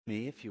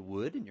Me, if you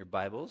would, in your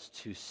Bibles,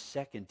 to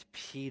 2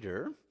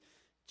 Peter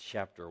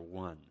chapter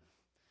 1.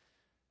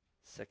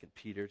 2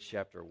 Peter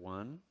chapter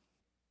 1.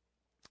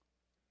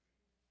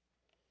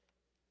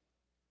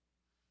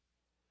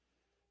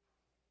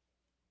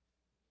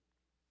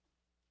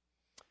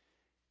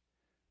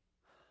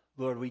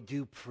 Lord, we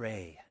do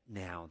pray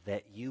now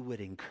that you would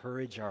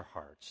encourage our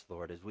hearts,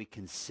 Lord, as we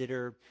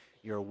consider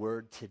your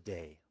word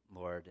today,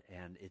 Lord,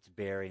 and its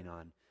bearing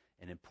on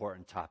an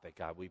important topic.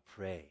 God, we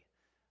pray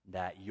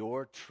that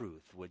your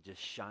truth would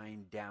just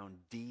shine down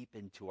deep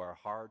into our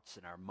hearts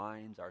and our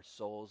minds, our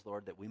souls,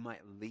 Lord, that we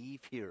might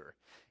leave here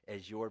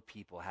as your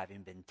people,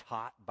 having been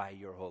taught by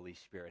your Holy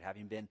Spirit,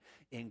 having been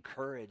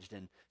encouraged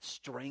and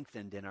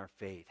strengthened in our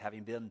faith,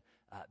 having been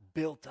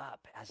built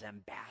up as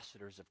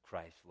ambassadors of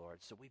Christ, Lord.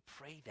 So we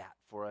pray that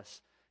for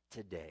us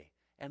today.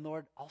 And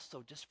Lord,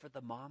 also just for the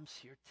moms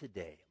here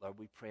today, Lord,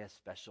 we pray a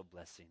special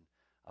blessing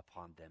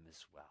upon them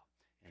as well.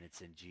 And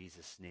it's in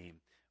Jesus' name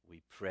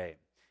we pray.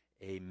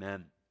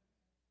 Amen.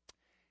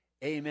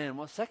 Amen.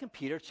 Well, 2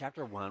 Peter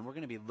chapter 1, we're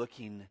going to be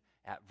looking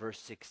at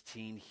verse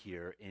 16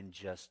 here in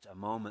just a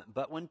moment.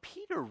 But when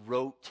Peter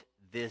wrote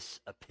this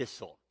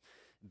epistle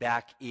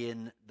back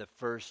in the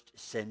first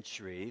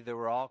century, there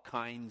were all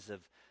kinds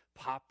of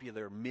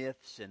popular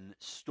myths and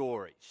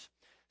stories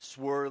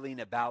swirling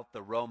about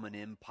the Roman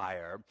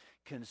Empire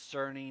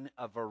concerning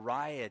a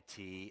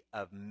variety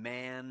of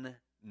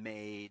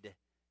man-made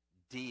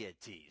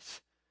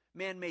deities.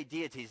 Man-made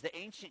deities. The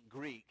ancient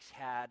Greeks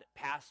had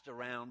passed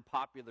around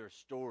popular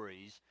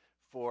stories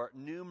for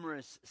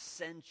numerous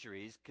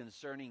centuries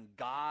concerning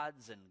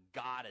gods and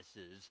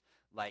goddesses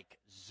like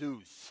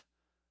Zeus,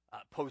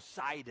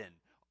 Poseidon,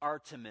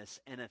 Artemis,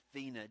 and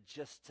Athena,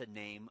 just to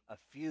name a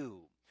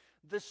few.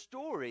 The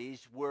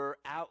stories were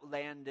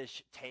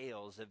outlandish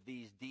tales of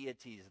these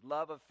deities'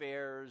 love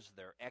affairs,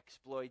 their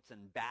exploits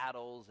and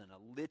battles, and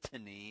a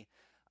litany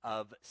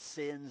of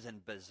sins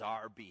and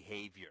bizarre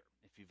behavior.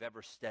 If you've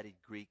ever studied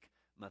Greek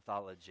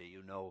mythology,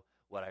 you know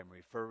what I'm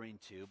referring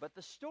to. But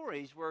the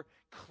stories were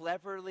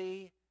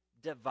cleverly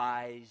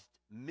devised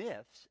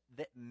myths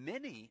that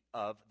many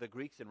of the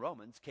Greeks and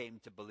Romans came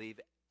to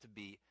believe to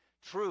be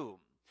true.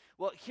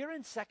 Well, here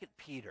in 2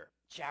 Peter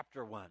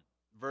chapter 1,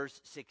 verse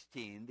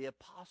 16, the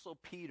Apostle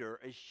Peter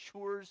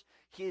assures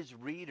his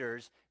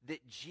readers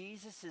that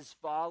Jesus'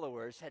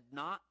 followers had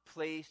not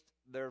placed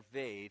their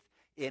faith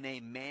in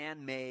a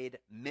man-made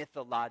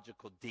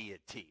mythological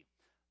deity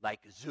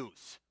like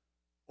Zeus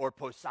or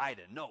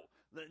Poseidon. No,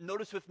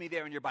 notice with me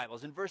there in your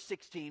Bibles. In verse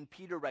 16,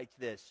 Peter writes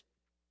this.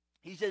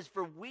 He says,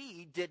 "For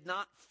we did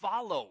not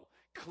follow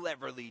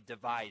cleverly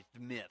devised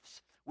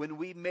myths when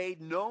we made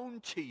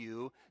known to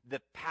you the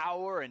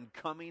power and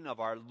coming of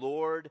our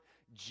Lord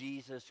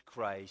Jesus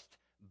Christ,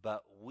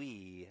 but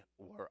we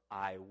were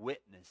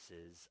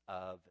eyewitnesses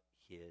of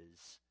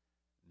his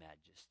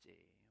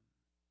majesty."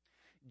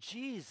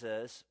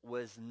 Jesus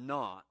was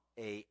not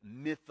a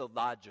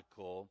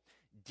mythological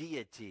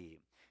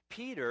deity.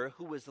 Peter,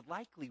 who was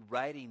likely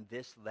writing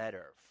this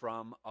letter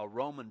from a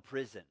Roman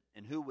prison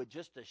and who would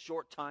just a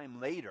short time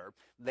later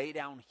lay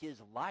down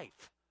his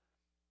life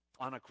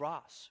on a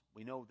cross.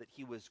 We know that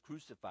he was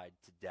crucified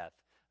to death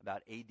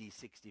about AD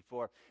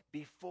 64.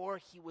 Before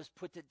he was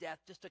put to death,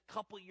 just a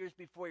couple years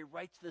before, he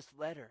writes this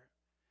letter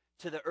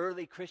to the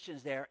early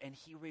Christians there, and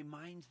he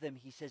reminds them,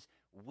 he says,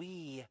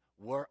 we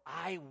were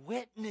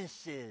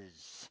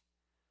eyewitnesses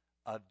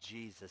of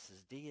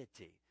Jesus'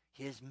 deity,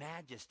 his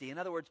majesty. In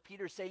other words,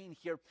 Peter's saying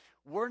here,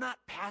 we're not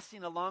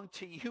passing along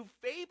to you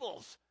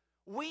fables.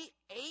 We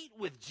ate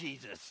with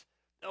Jesus.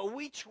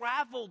 We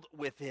traveled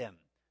with him.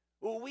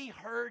 We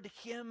heard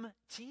him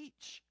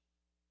teach.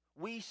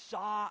 We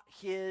saw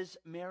his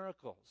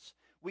miracles.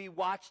 We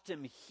watched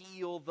him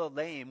heal the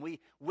lame.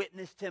 We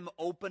witnessed him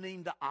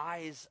opening the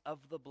eyes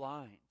of the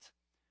blind.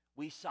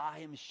 We saw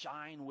him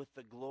shine with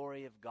the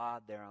glory of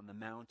God there on the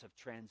Mount of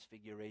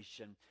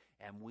Transfiguration,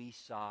 and we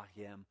saw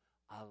him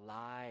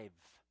alive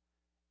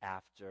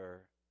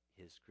after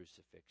his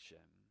crucifixion.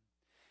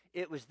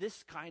 It was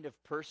this kind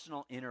of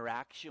personal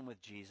interaction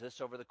with Jesus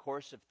over the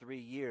course of 3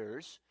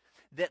 years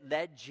that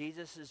led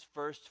Jesus'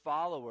 first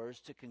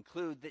followers to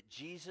conclude that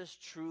Jesus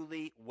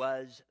truly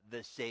was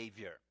the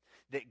Savior,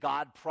 that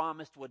God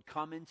promised would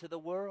come into the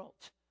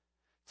world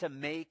to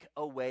make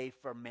a way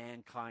for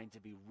mankind to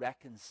be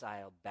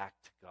reconciled back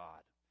to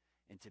God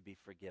and to be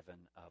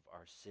forgiven of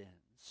our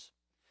sins.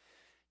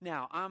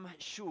 Now, I'm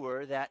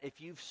sure that if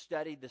you've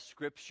studied the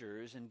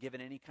scriptures and given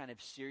any kind of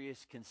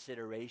serious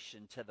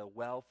consideration to the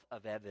wealth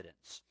of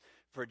evidence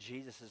for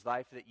Jesus'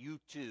 life, that you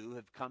too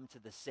have come to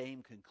the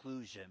same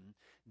conclusion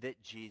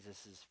that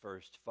Jesus'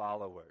 first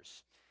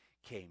followers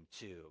came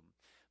to.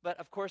 But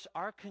of course,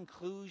 our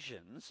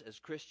conclusions as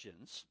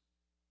Christians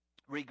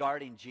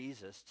regarding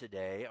Jesus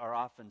today are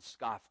often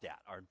scoffed at,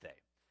 aren't they?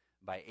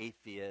 By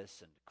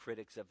atheists and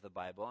critics of the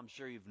Bible. I'm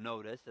sure you've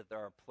noticed that there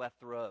are a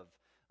plethora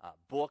of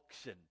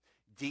books and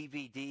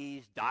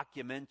DVDs,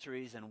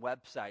 documentaries, and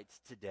websites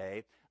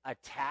today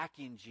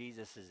attacking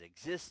Jesus'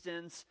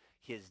 existence,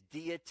 his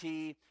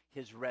deity,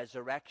 his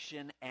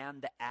resurrection,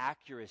 and the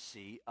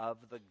accuracy of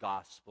the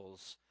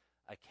Gospel's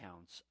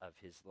accounts of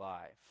his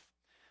life.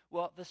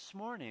 Well, this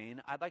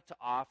morning, I'd like to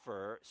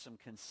offer some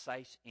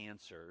concise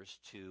answers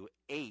to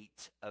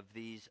 8 of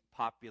these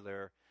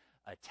popular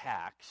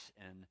attacks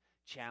and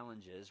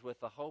challenges, with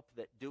the hope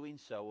that doing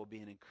so will be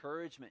an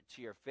encouragement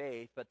to your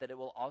faith, but that it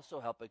will also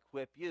help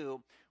equip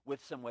you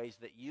with some ways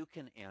that you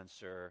can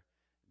answer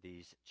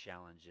these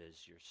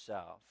challenges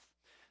yourself.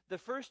 The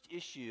first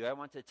issue I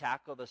want to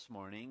tackle this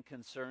morning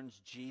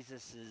concerns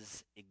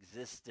Jesus'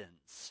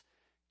 existence.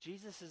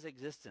 Jesus'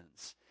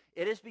 existence.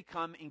 It has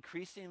become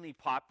increasingly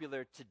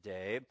popular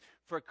today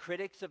for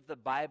critics of the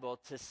Bible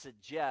to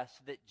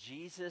suggest that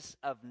Jesus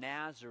of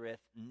Nazareth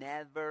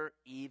never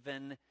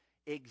even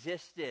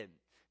existed,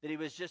 that he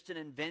was just an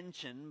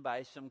invention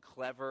by some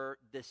clever,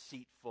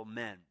 deceitful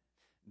men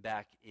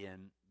back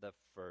in the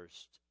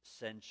first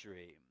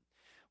century.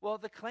 Well,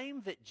 the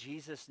claim that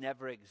Jesus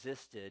never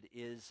existed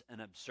is an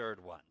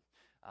absurd one.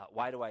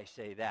 Why do I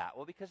say that?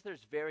 Well, because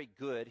there's very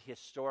good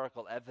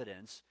historical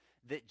evidence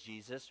that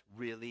Jesus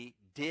really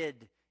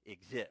did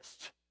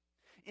exist.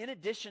 In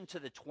addition to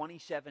the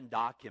 27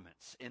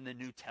 documents in the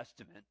New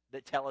Testament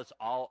that tell us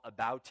all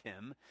about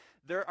him,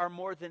 there are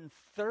more than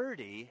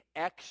 30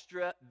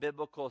 extra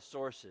biblical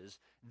sources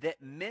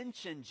that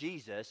mention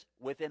Jesus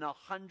within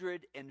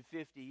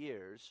 150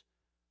 years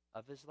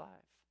of his life.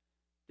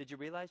 Did you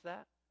realize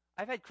that?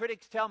 I've had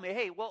critics tell me,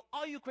 hey, well,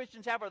 all you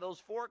Christians have are those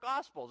 4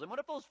 Gospels. And what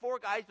if those 4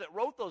 guys that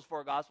wrote those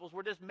 4 Gospels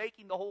were just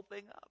making the whole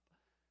thing up?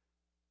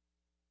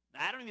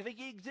 I don't even think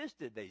he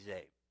existed, they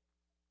say.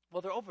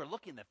 Well, they're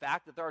overlooking the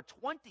fact that there are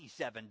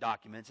 27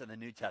 documents in the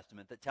New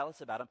Testament that tell us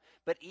about him.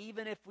 But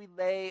even if we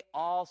lay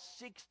all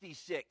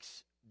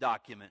 66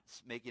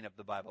 documents making up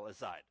the Bible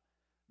aside,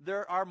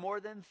 there are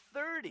more than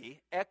 30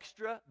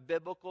 extra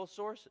biblical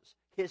sources,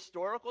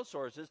 historical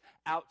sources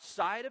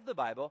outside of the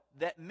Bible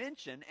that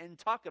mention and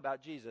talk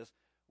about Jesus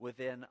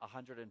within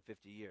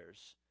 150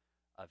 years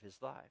of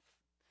his life.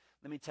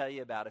 Let me tell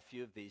you about a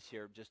few of these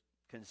here just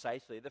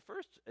concisely. The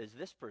first is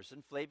this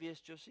person, Flavius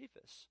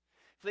Josephus.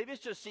 Flavius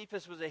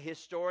Josephus was a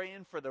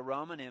historian for the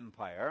Roman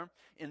Empire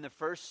in the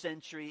 1st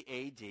century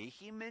A.D.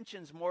 He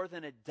mentions more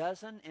than a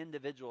dozen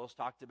individuals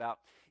talked about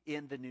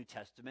in the New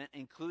Testament,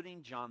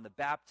 including John the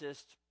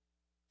Baptist,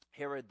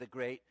 Herod the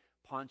Great,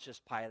 Pontius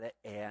Pilate,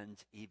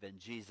 and even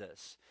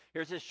Jesus.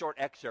 Here's a short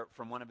excerpt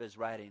from one of his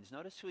writings.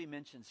 Notice who he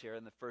mentions here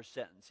in the first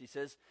sentence. He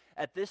says,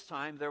 "At this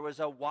time there was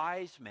a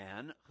wise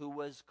man who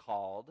was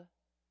called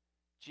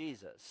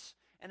Jesus.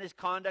 And his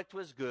conduct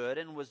was good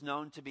and was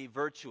known to be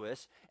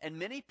virtuous. And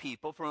many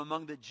people from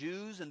among the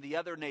Jews and the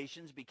other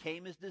nations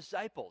became his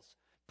disciples.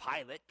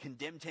 Pilate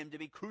condemned him to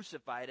be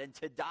crucified and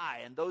to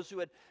die. And those who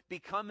had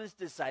become his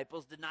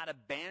disciples did not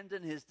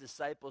abandon his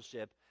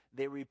discipleship.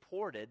 They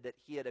reported that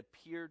he had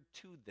appeared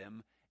to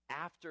them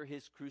after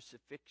his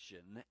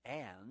crucifixion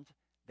and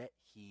that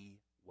he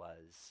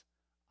was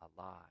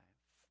alive."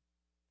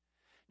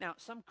 Now,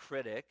 some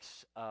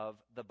critics of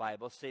the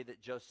Bible say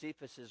that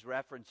Josephus'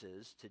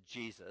 references to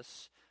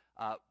Jesus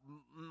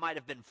might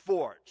have been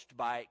forged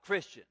by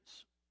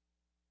Christians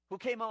who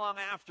came along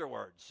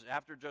afterwards,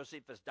 after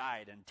Josephus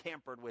died, and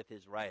tampered with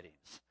his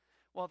writings.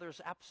 Well,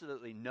 there's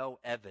absolutely no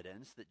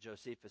evidence that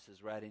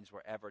Josephus' writings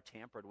were ever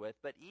tampered with,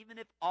 but even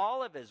if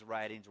all of his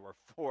writings were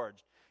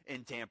forged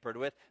and tampered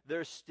with,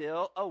 there's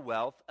still a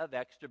wealth of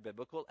extra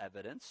biblical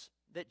evidence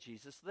that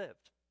Jesus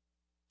lived.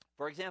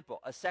 For example,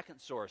 a second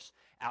source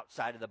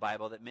outside of the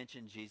Bible that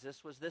mentioned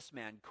Jesus was this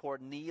man,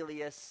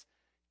 Cornelius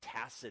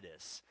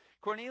Tacitus.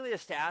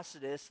 Cornelius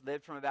Tacitus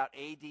lived from about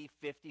AD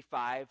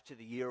 55 to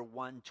the year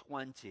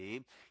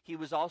 120. He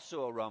was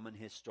also a Roman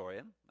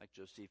historian, like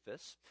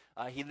Josephus.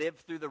 He lived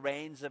through the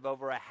reigns of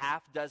over a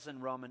half dozen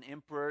Roman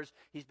emperors.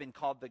 He's been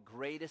called the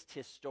greatest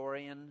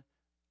historian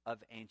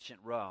of ancient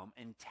Rome.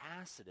 And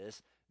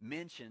Tacitus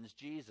mentions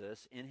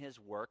Jesus in his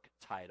work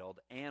titled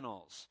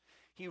Annals.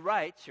 He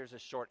writes, here's a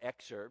short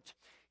excerpt,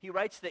 he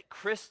writes that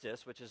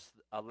Christus, which is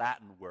a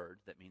Latin word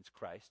that means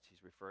Christ,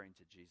 he's referring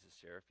to Jesus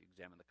here if you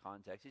examine the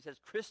context, he says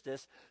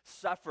Christus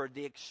suffered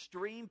the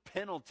extreme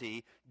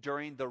penalty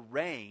during the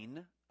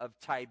reign of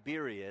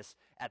Tiberius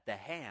at the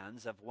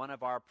hands of one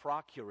of our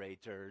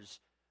procurators,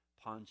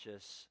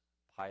 Pontius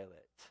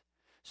Pilate.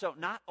 So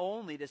not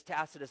only does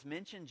Tacitus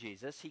mention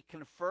Jesus, he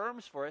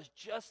confirms for us,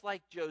 just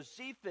like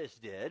Josephus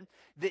did,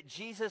 that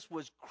Jesus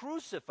was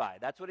crucified.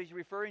 That's what he's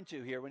referring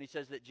to here when he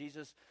says that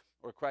Jesus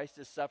or Christ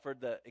has suffered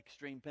the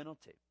extreme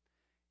penalty.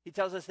 He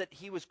tells us that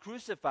he was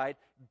crucified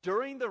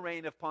during the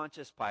reign of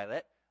Pontius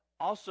Pilate,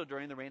 also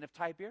during the reign of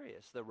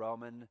Tiberius, the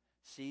Roman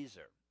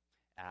Caesar,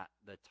 at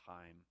the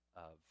time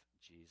of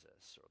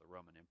Jesus, or the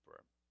Roman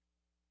emperor.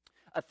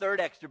 A third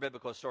extra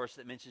biblical source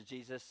that mentions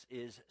Jesus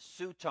is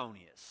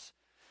Suetonius.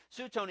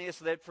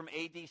 Suetonius lived from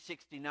AD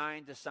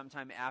 69 to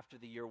sometime after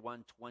the year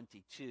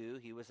 122.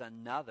 He was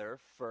another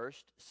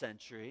first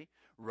century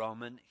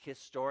Roman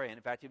historian.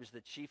 In fact, he was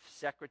the chief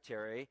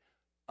secretary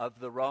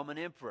of the Roman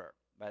emperor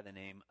by the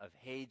name of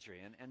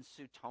Hadrian, and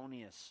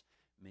Suetonius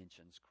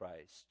mentions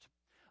Christ.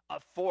 A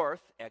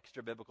fourth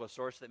extra-biblical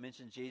source that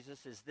mentions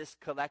Jesus is this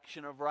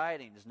collection of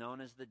writings known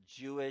as the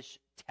Jewish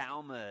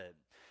Talmud.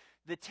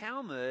 The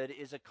Talmud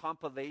is a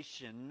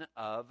compilation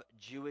of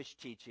Jewish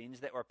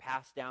teachings that were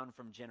passed down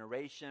from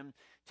generation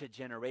to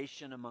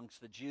generation amongst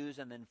the Jews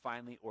and then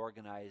finally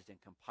organized and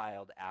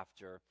compiled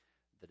after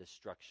the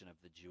destruction of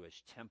the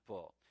Jewish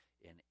temple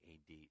in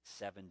AD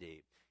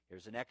 70.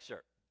 Here's an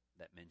excerpt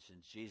that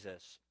mentions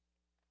Jesus.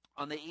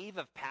 On the eve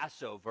of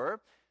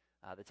Passover,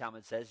 the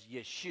Talmud says,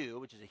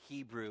 Yeshu, which is a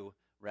Hebrew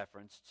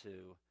reference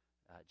to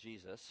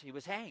Jesus, he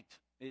was hanged.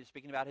 He's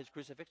speaking about his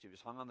crucifixion. He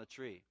was hung on the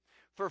tree.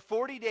 For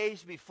 40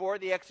 days before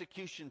the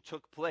execution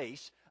took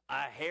place,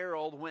 a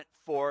herald went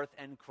forth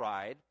and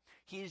cried,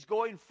 he's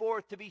going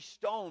forth to be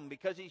stoned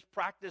because he's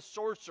practiced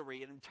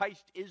sorcery and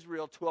enticed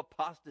Israel to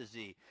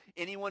apostasy.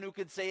 Anyone who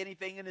can say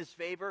anything in his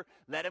favor,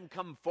 let him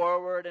come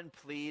forward and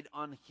plead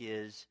on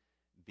his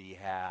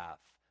behalf.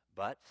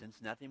 But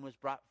since nothing was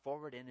brought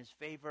forward in his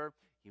favor,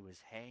 he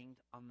was hanged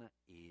on the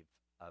eve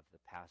of the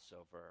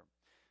Passover.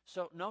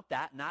 So note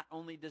that not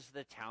only does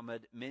the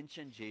Talmud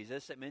mention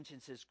Jesus, it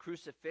mentions his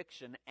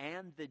crucifixion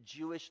and the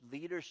Jewish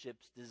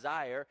leadership's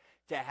desire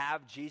to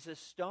have Jesus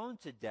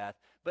stoned to death.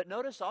 But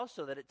notice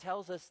also that it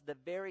tells us the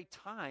very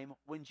time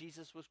when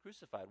Jesus was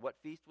crucified. What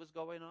feast was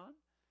going on?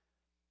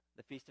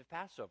 The Feast of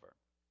Passover.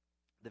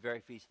 The very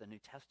feast the New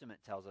Testament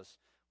tells us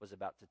was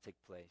about to take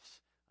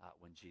place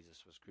when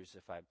Jesus was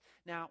crucified.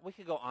 Now, we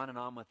could go on and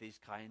on with these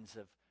kinds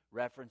of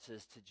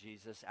references to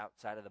Jesus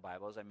outside of the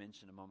Bible. As I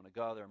mentioned a moment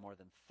ago, there are more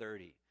than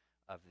 30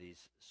 of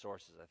these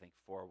sources. I think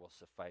 4 will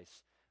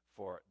suffice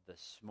for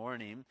this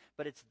morning.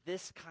 But it's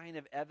this kind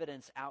of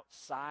evidence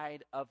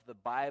outside of the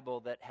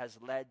Bible that has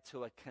led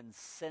to a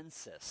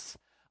consensus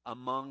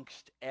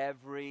amongst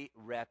every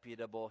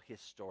reputable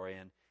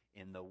historian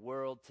in the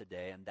world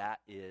today, and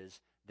that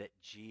is that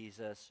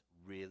Jesus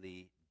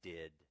really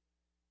did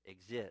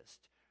exist.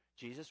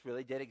 Jesus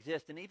really did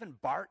exist. And even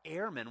Bart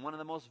Ehrman, one of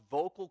the most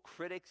vocal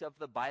critics of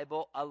the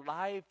Bible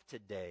alive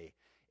today,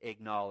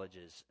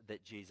 acknowledges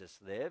that Jesus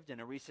lived. In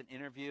a recent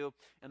interview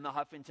in the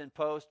Huffington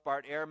Post,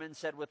 Bart Ehrman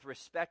said, with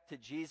respect to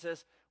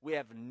Jesus, we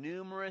have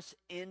numerous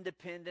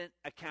independent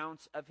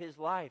accounts of his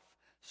life,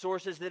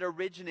 sources that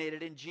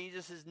originated in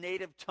Jesus'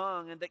 native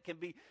tongue and that can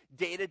be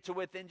dated to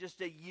within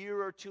just a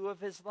year or two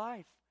of his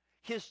life.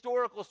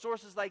 Historical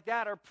sources like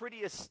that are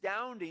pretty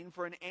astounding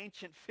for an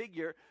ancient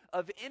figure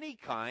of any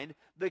kind.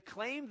 The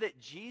claim that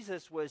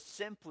Jesus was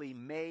simply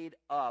made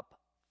up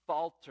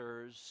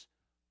falters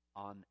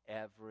on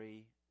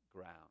every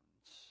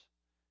grounds.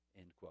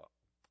 End quote.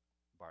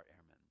 Bart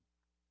Ehrman.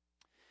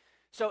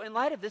 So in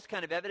light of this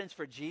kind of evidence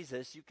for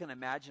Jesus, you can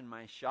imagine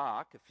my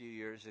shock a few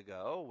years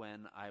ago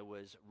when I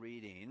was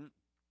reading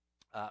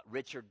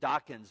Richard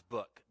Dawkins'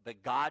 book, The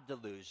God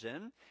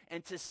Delusion,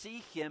 and to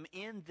see him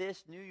in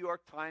this New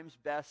York Times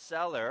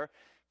bestseller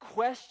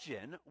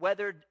question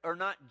whether or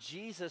not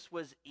Jesus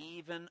was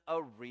even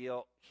a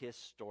real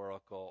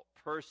historical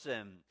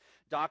person.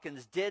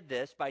 Dawkins did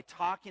this by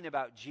talking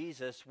about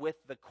Jesus with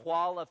the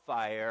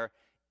qualifier,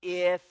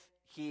 if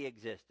he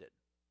existed.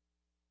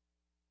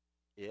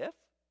 If?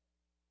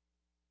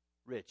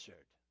 Richard.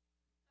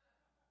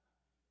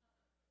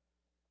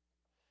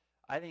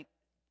 I think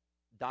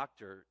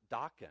Dr.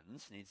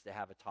 Dawkins needs to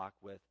have a talk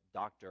with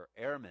Dr.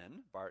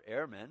 Ehrman, Bart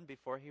Ehrman,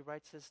 before he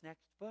writes his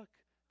next book.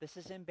 This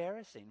is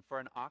embarrassing for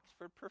an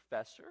Oxford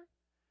professor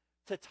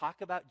to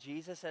talk about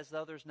Jesus as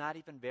though there's not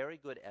even very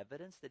good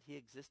evidence that he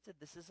existed.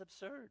 This is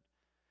absurd.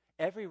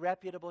 Every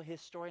reputable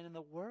historian in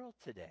the world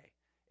today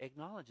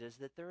acknowledges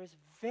that there is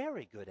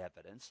very good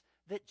evidence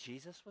that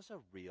Jesus was a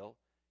real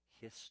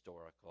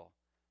historical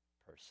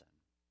person.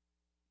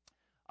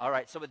 All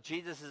right, so with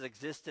Jesus'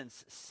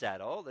 existence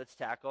settled, let's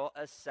tackle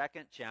a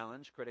second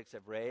challenge critics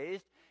have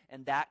raised,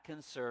 and that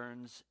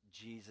concerns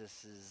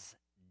Jesus'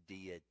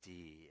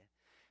 deity.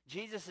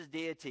 Jesus'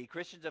 deity.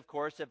 Christians, of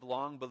course, have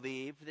long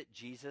believed that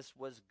Jesus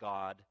was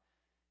God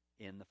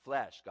in the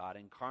flesh, God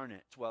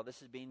incarnate. Well,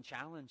 this is being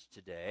challenged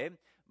today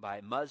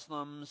by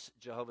Muslims,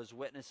 Jehovah's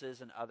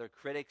Witnesses, and other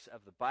critics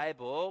of the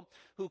Bible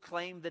who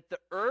claim that the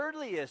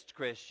earliest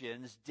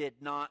Christians did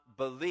not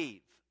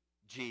believe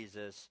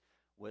Jesus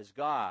was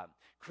God.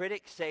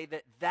 Critics say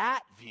that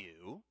that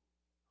view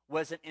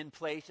wasn't in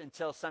place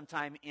until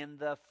sometime in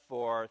the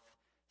 4th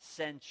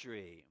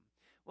century.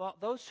 Well,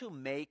 those who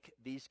make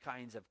these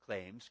kinds of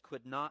claims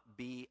could not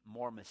be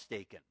more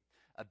mistaken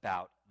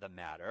about the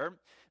matter.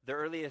 The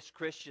earliest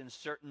Christians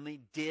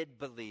certainly did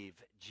believe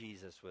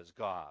Jesus was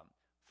God.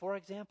 For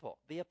example,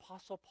 the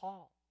Apostle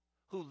Paul,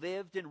 who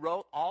lived and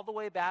wrote all the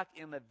way back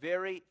in the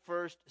very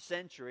 1st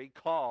century,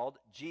 called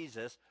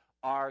Jesus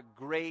our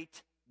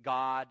great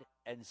God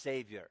and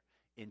Savior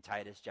in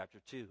Titus chapter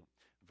 2,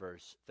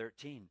 verse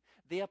 13.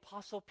 The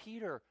Apostle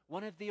Peter,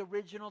 one of the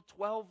original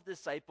 12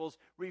 disciples,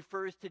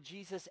 refers to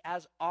Jesus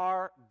as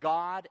our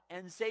God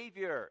and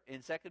Savior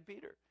in 2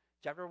 Peter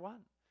chapter 1,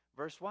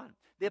 verse 1.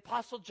 The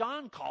Apostle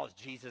John calls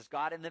Jesus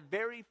God in the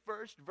very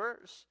first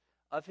verse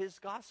of his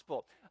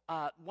gospel.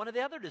 One of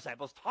the other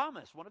disciples,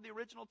 Thomas, one of the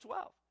original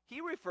 12,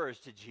 he refers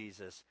to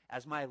Jesus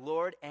as my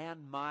Lord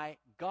and my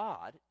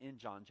God in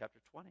John chapter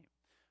 20,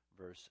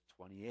 verse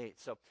 28.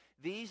 So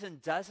these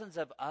and dozens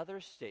of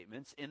other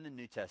statements in the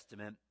New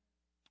Testament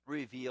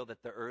reveal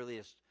that the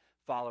earliest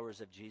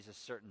followers of Jesus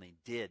certainly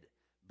did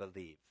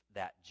believe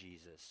that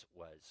Jesus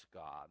was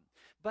God.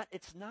 But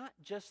it's not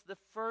just the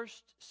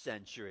first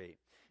century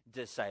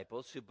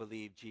disciples who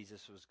believed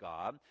Jesus was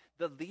God.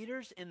 The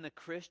leaders in the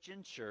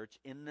Christian church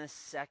in the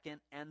second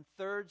and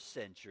third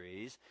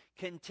centuries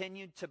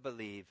continued to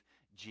believe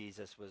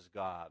Jesus was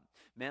God.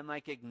 Men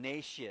like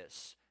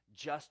Ignatius,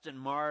 Justin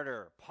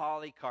Martyr,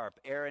 Polycarp,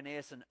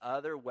 Irenaeus, and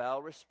other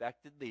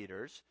well-respected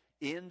leaders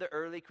in the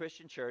early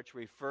Christian church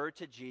refer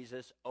to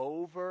Jesus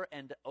over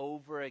and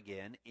over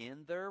again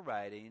in their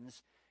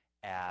writings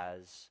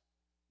as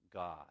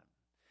God.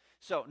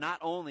 So not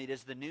only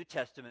does the New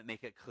Testament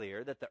make it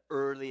clear that the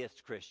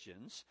earliest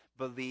Christians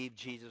believed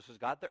Jesus was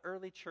God, the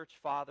early church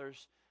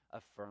fathers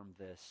affirmed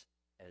this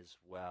as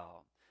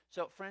well.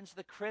 So friends,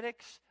 the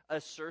critics'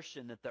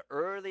 assertion that the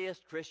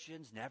earliest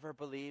Christians never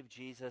believed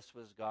Jesus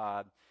was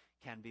God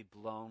can be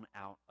blown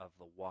out of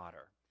the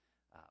water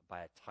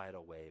by a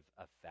tidal wave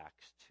of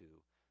facts to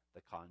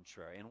the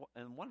contrary.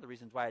 And one of the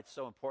reasons why it's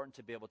so important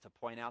to be able to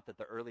point out that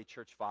the early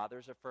church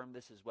fathers affirmed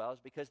this as well is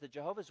because the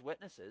Jehovah's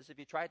Witnesses, if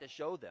you try to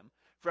show them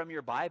from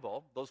your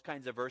Bible, those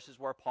kinds of verses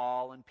where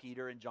Paul and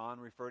Peter and John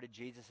refer to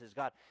Jesus as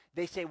God,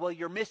 they say, well,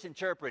 you're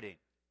misinterpreting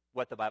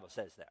what the Bible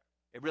says there.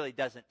 It really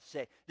doesn't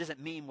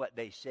mean what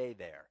they say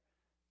there.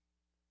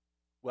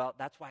 Well,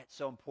 that's why it's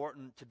so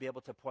important to be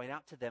able to point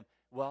out to them,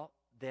 well,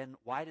 then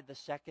why did the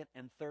second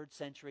and third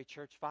century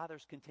church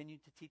fathers continue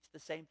to teach the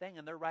same thing?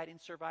 And their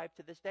writings survive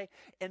to this day.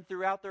 And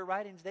throughout their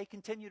writings, they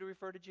continue to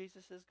refer to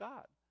Jesus as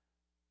God.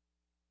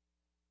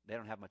 They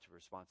don't have much of a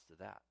response to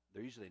that.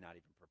 They're usually not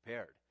even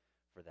prepared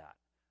for that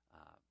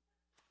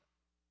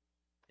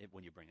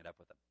when you bring it up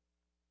with them.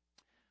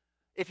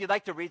 If you'd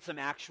like to read some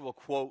actual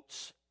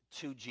quotes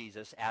to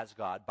Jesus as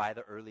God by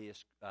the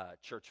earliest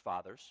church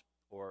fathers,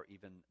 or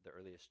even the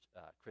earliest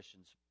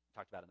Christians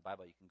talked about in the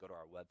Bible, you can go to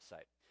our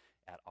website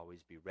at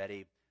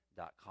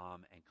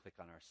alwaysbeready.com and click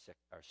on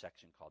our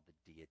section called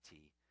the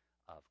Deity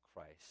of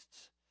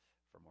Christ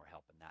for more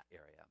help in that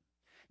area.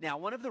 Now,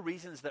 one of the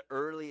reasons the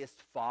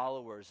earliest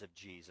followers of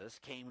Jesus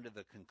came to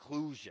the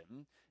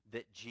conclusion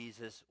that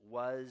Jesus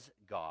was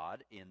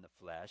God in the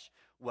flesh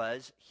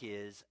was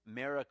his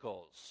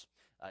miracles.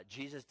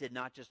 Jesus did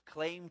not just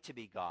claim to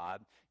be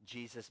God.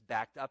 Jesus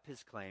backed up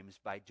his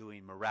claims by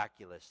doing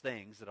miraculous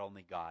things that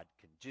only God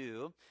can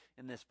do.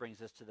 And this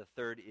brings us to the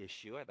third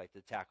issue I'd like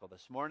to tackle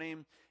this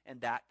morning, and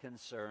that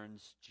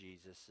concerns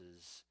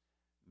Jesus'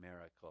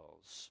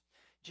 miracles.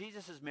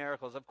 Jesus'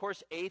 miracles. Of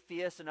course,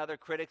 atheists and other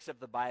critics of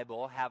the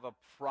Bible have a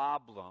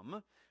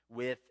problem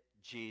with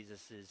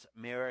Jesus'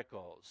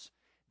 miracles.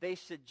 They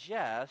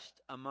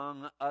suggest,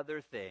 among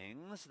other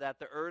things, that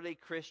the early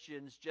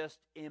Christians just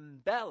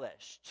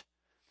embellished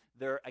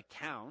their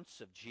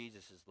accounts of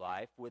Jesus'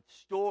 life with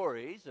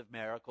stories of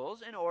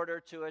miracles in order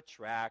to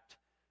attract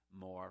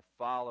more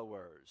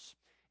followers.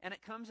 And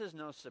it comes as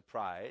no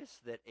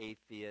surprise that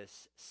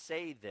atheists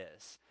say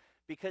this,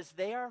 because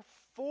they are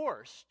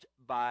forced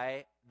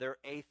by their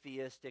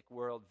atheistic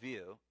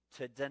worldview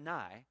to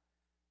deny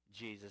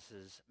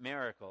Jesus'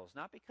 miracles.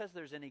 Not because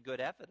there's any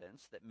good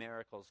evidence that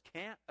miracles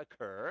can't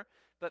occur,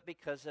 but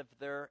because of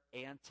their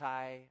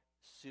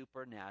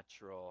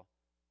anti-supernatural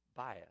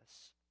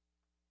bias.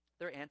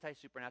 Their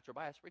anti-supernatural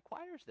bias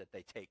requires that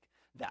they take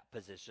that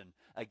position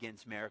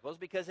against miracles,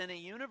 because in a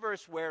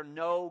universe where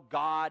no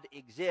God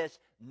exists,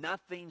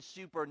 nothing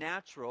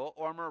supernatural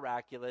or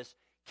miraculous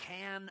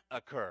can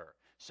occur.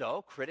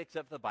 So critics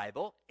of the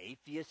Bible,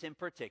 atheists in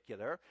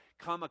particular,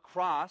 come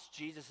across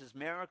Jesus'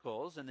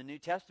 miracles in the New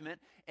Testament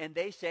and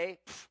they say,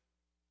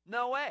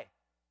 no way.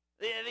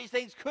 These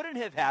things couldn't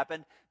have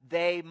happened.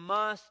 They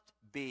must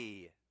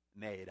be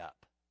made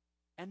up.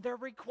 And they're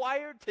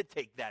required to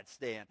take that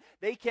stand.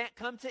 They can't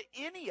come to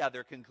any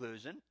other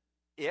conclusion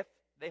if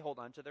they hold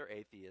on to their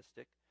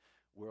atheistic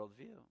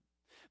worldview.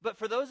 But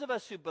for those of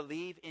us who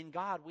believe in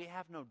God, we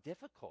have no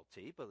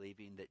difficulty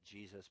believing that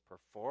Jesus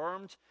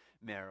performed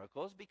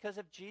miracles, because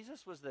if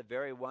Jesus was the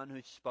very one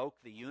who spoke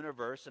the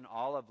universe and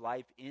all of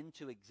life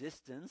into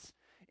existence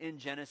in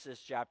Genesis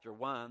chapter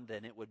 1,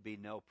 then it would be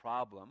no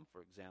problem,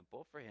 for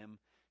example, for him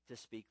to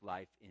speak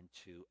life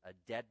into a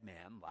dead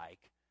man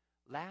like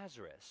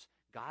Lazarus.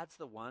 God's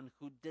the one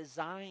who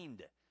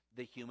designed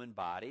the human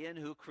body and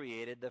who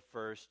created the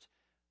first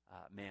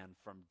man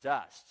from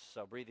dust.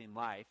 So breathing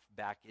life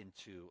back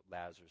into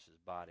Lazarus'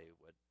 body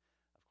would,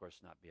 of course,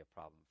 not be a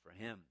problem for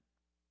him.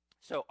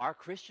 So our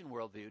Christian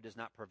worldview does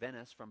not prevent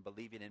us from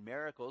believing in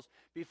miracles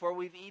before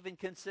we've even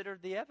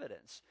considered the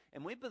evidence.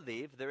 And we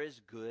believe there is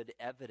good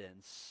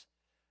evidence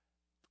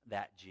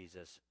that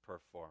Jesus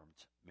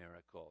performed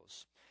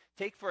miracles.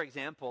 Take, for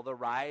example, the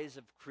rise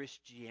of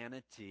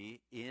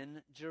Christianity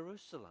in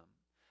Jerusalem.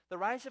 The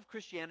rise of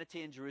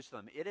Christianity in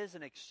Jerusalem, it is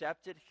an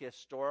accepted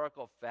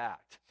historical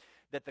fact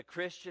that the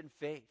Christian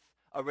faith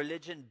a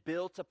religion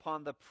built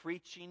upon the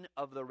preaching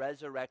of the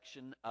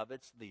resurrection of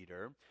its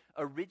leader,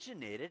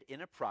 originated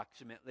in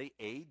approximately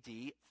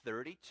AD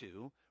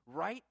 32,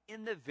 right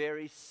in the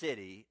very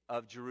city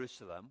of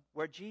Jerusalem,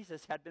 where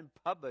Jesus had been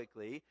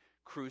publicly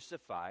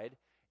crucified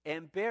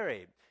and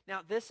buried.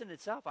 Now, this in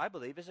itself, I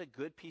believe, is a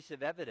good piece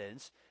of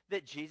evidence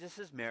that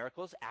Jesus'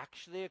 miracles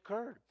actually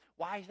occurred.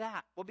 Why is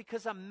that? Well,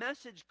 because a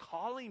message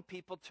calling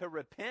people to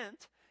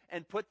repent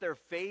and put their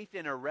faith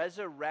in a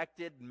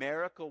resurrected,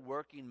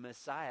 miracle-working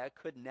Messiah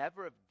could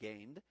never have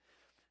gained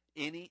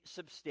any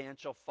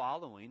substantial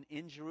following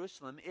in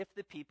Jerusalem if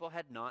the people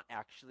had not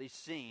actually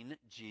seen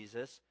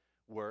Jesus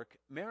work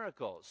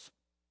miracles.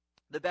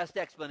 The best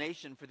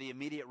explanation for the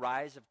immediate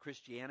rise of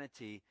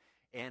Christianity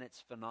and its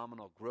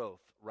phenomenal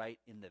growth right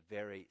in the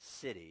very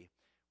city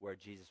where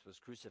Jesus was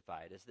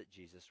crucified is that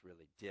Jesus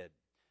really did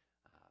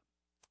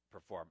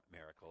perform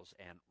miracles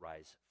and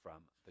rise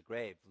from the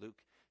grave.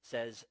 Luke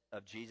says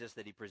of Jesus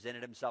that he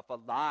presented himself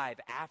alive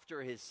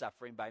after his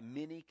suffering by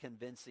many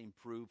convincing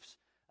proofs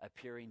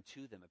appearing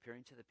to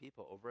the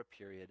people over a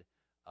period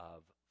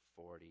of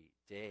 40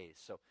 days.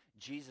 So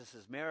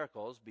Jesus'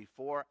 miracles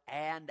before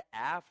and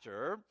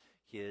after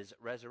his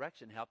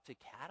resurrection helped to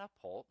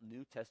catapult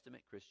New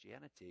Testament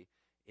Christianity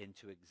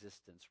into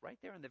existence right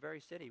there in the very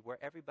city where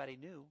everybody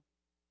knew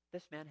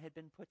this man had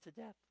been put to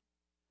death.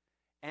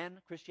 And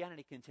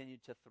Christianity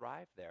continued to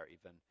thrive there,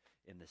 even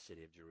in the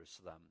city of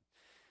Jerusalem.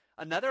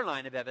 Another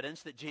line of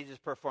evidence that Jesus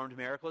performed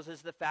miracles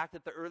is the fact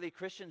that the early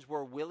Christians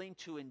were willing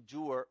to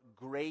endure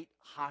great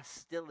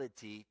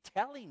hostility,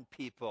 telling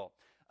people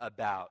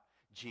about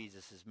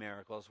Jesus'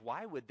 miracles.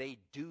 Why would they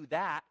do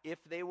that if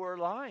they were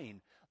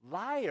lying?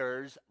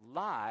 Liars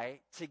lie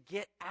to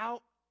get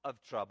out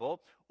of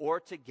trouble or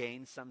to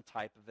gain some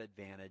type of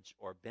advantage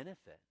or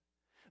benefit.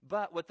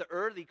 But what the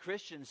early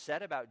Christians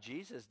said about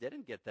Jesus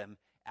didn't get them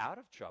out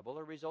of trouble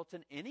or result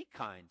in any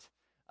kind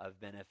of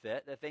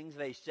benefit. The things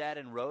they said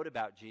and wrote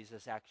about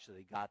Jesus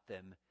actually got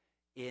them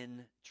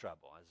in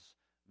trouble. As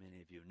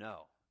many of you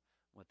know,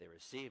 what they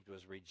received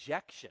was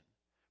rejection,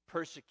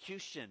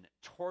 persecution,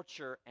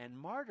 torture, and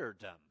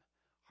martyrdom.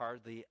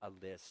 Hardly a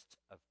list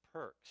of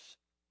perks.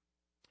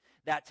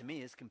 That, to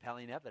me, is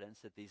compelling evidence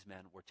that these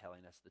men were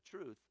telling us the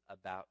truth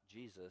about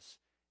Jesus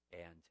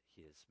and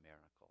his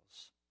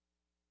miracles.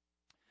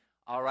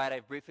 All right,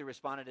 I've briefly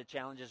responded to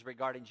challenges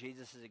regarding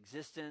Jesus'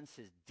 existence,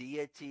 his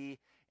deity,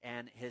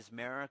 and his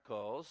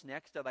miracles.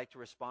 Next, I'd like to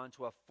respond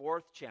to a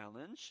fourth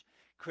challenge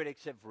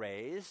critics have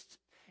raised,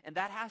 and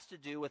that has to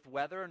do with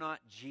whether or not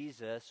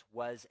Jesus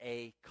was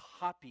a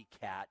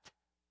copycat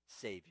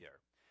savior.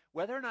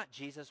 Whether or not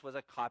Jesus was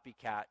a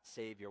copycat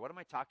savior. What am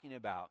I talking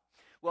about?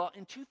 Well,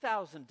 in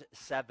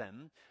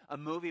 2007, a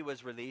movie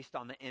was released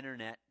on the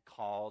internet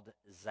called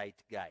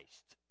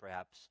Zeitgeist.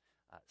 Perhaps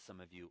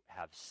some of you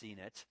have seen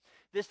it.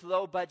 This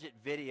low-budget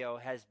video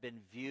has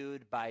been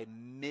viewed by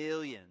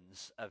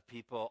millions of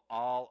people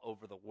all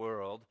over the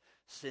world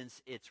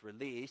since its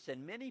release,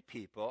 and many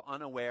people,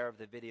 unaware of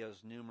the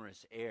video's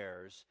numerous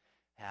errors,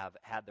 have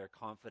had their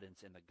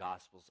confidence in the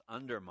Gospels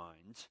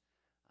undermined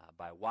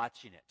by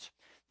watching it.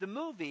 The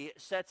movie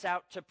sets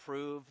out to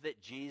prove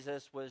that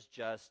Jesus was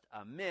just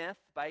a myth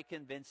by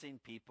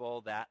convincing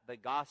people that the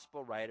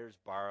Gospel writers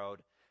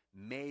borrowed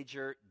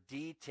major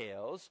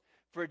details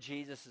for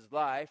Jesus'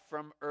 life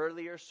from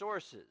earlier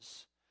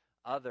sources,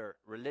 other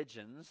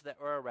religions that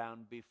were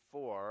around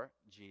before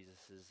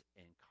Jesus'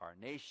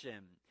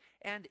 incarnation.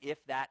 And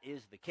if that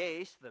is the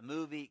case, the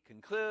movie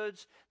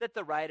concludes that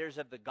the writers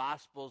of the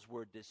Gospels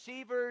were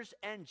deceivers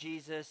and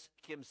Jesus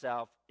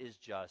himself is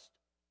just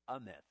a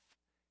myth.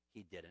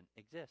 He didn't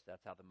exist.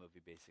 That's how the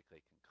movie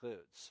basically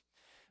concludes.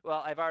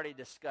 Well, I've already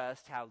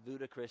discussed how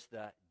ludicrous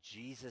the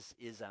Jesus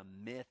is a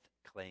myth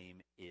claim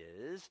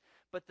is,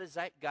 but the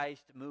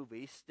Zeitgeist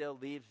movie still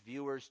leaves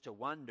viewers to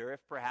wonder if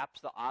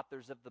perhaps the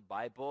authors of the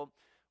Bible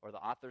or the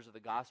authors of the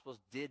Gospels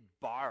did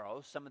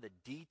borrow some of the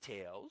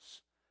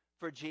details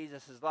for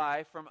Jesus'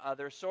 life from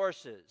other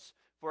sources.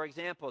 For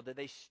example, did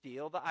they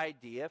steal the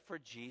idea for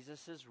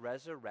Jesus'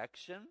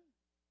 resurrection,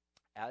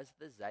 as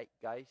the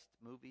Zeitgeist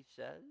movie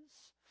says?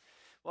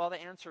 Well,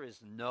 the answer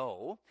is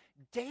no.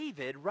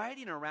 David,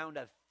 writing around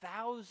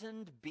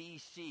 1000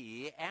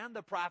 BC, and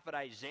the prophet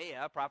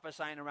Isaiah,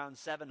 prophesying around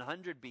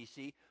 700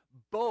 BC,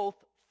 both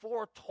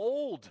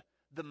foretold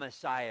the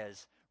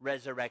Messiah's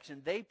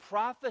resurrection. They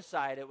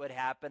prophesied it would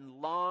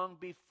happen long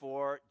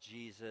before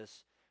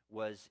Jesus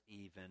was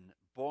even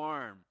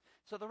born.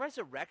 So the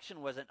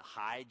resurrection wasn't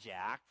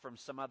hijacked from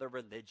some other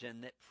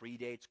religion that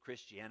predates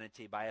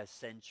Christianity by a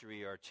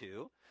century or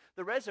two.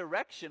 The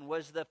resurrection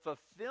was the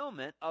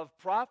fulfillment of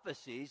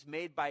prophecies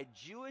made by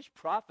Jewish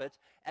prophets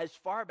as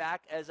far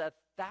back as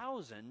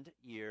 1,000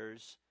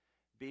 years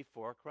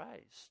before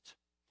Christ.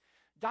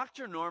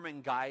 Dr.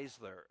 Norman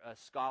Geisler, a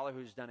scholar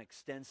who's done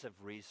extensive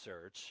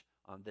research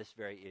on this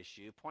very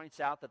issue, points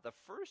out that the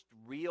first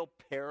real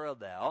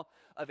parallel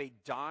of a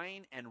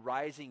dying and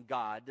rising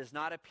God does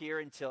not appear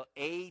until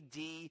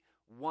AD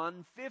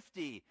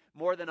 150,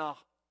 more than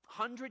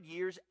 600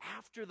 years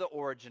after the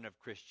origin of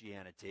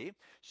Christianity.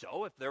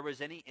 So if there was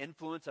any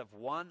influence of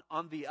one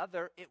on the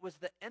other, it was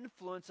the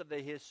influence of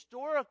the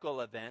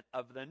historical event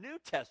of the New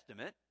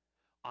Testament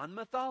on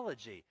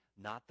mythology,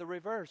 not the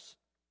reverse.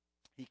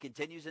 He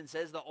continues and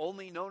says the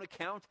only known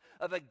account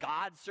of a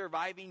god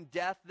surviving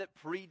death that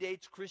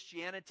predates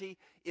Christianity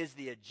is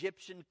the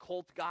Egyptian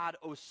cult god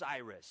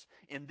Osiris.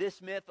 In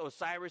this myth,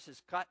 Osiris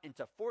is cut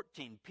into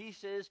 14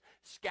 pieces,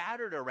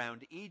 scattered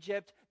around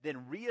Egypt,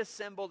 then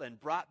reassembled and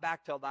brought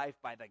back to life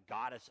by the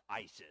goddess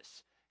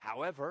Isis.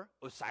 However,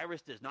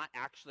 Osiris does not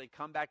actually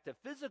come back to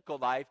physical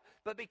life,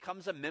 but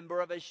becomes a member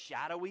of a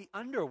shadowy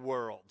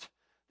underworld.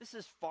 This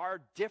is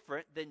far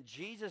different than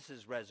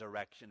Jesus'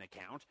 resurrection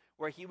account,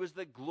 where he was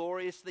the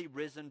gloriously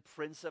risen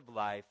Prince of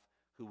Life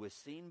who was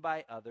seen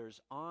by others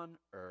on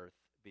earth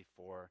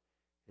before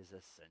his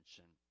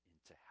ascension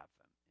into heaven.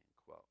 End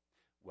quote.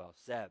 Well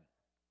said.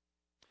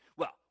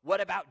 Well, what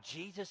about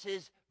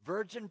Jesus'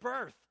 virgin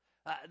birth?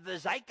 The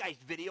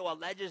Zeitgeist video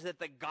alleges that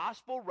the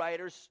gospel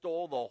writers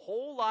stole the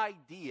whole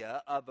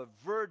idea of a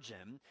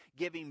virgin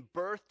giving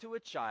birth to a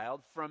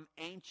child from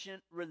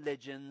ancient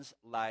religions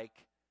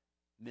like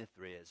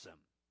Mithraism.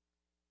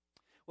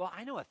 Well,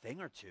 I know a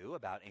thing or two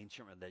about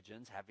ancient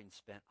religions, having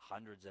spent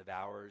hundreds of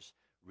hours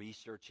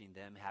researching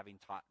them, having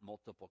taught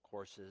multiple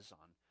courses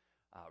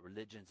on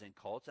religions and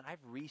cults, and I've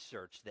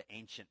researched the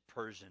ancient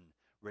Persian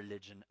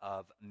religion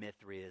of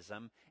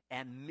Mithraism,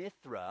 and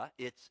Mithra,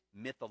 its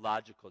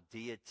mythological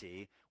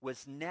deity,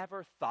 was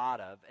never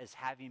thought of as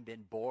having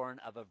been born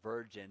of a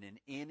virgin in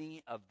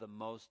any of the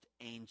most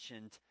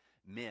ancient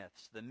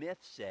myths. The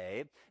myths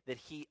say that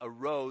he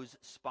arose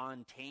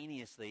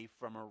spontaneously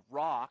from a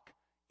rock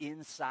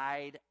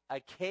inside a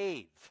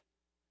cave.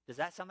 Does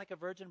that sound like a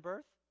virgin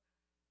birth?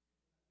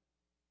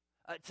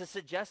 To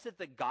suggest that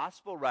the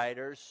gospel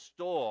writers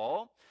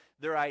stole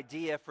their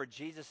idea for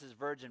Jesus'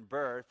 virgin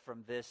birth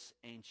from this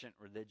ancient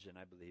religion,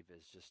 I believe,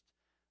 is just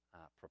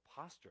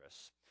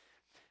preposterous.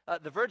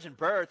 The virgin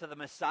birth of the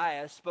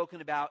Messiah spoken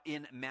about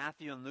in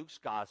Matthew and Luke's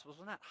Gospels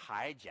was not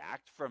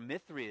hijacked from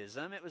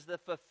Mithraism. It was the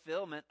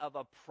fulfillment of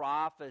a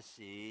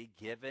prophecy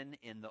given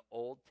in the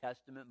Old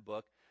Testament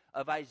book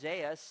of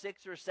Isaiah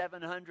 600 or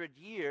 700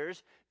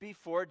 years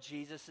before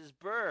Jesus'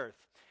 birth.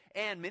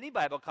 And many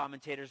Bible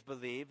commentators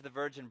believe the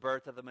virgin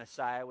birth of the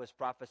Messiah was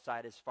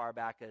prophesied as far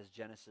back as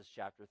Genesis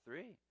chapter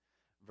 3,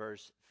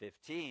 verse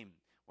 15.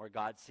 Where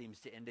God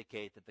seems to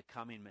indicate that the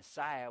coming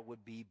Messiah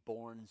would be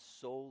born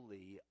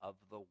solely of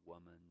the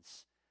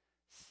woman's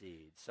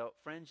seed. So,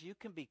 friends, you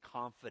can be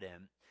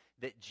confident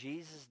that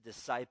Jesus'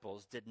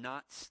 disciples did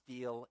not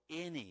steal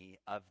any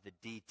of the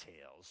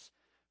details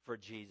for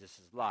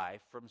Jesus' life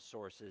from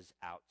sources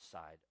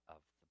outside of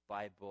the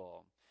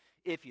Bible.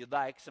 If you'd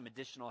like some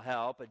additional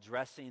help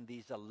addressing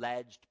these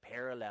alleged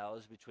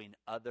parallels between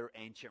other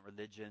ancient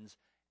religions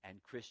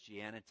and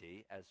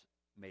Christianity, as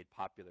made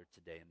popular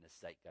today in this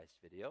Zeitgeist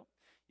video,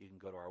 you can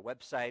go to our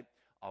website,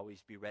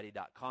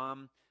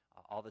 alwaysbeready.com.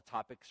 All the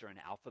topics are in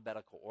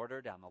alphabetical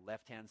order down the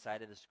left-hand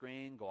side of the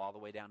screen. Go all the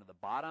way down to the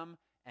bottom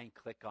and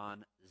click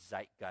on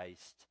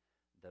Zeitgeist,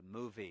 the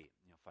movie.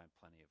 You'll find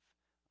plenty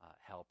of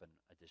help and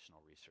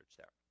additional research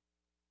there.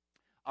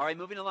 All right,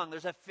 moving along.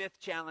 There's a fifth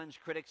challenge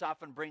critics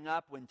often bring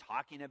up when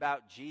talking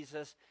about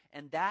Jesus,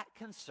 and that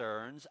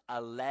concerns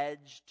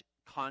alleged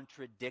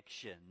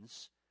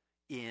contradictions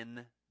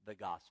in the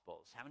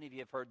Gospels. How many of you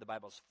have heard the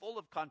Bible's full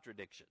of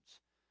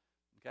contradictions?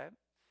 Okay,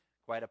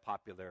 quite a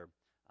popular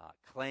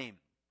claim.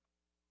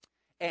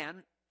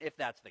 And if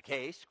that's the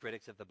case,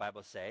 critics of the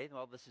Bible say,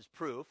 well, this is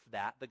proof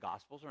that the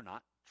Gospels are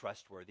not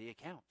trustworthy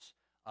accounts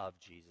of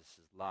Jesus'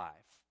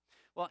 life.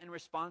 Well, in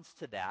response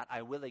to that,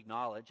 I will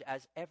acknowledge,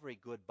 as every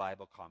good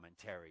Bible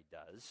commentary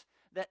does,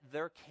 that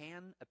there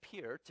can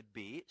appear to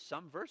be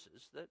some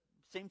verses that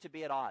seem to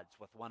be at odds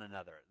with one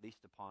another, at least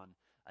upon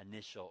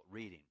initial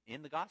reading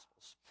in the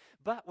Gospels.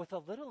 But with a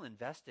little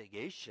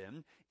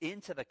investigation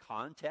into the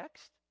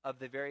context of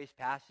the various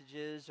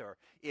passages or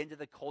into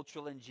the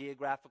cultural and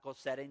geographical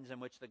settings in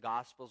which the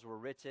Gospels were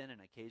written, and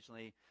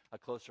occasionally a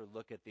closer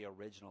look at the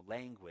original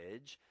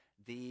language,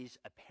 these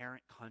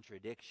apparent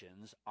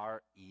contradictions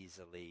are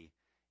easily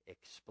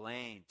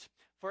explained.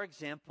 For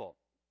example,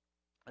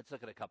 let's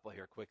look at a couple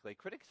here quickly.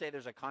 Critics say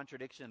there's a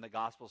contradiction in the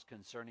Gospels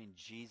concerning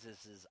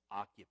Jesus'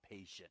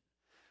 occupation.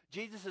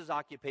 Jesus'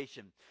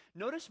 occupation.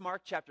 Notice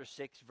Mark chapter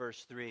 6,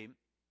 verse 3,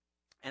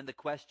 and the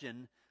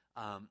question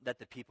that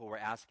the people were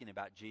asking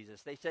about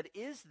Jesus. They said,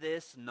 "Is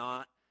this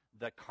not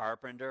the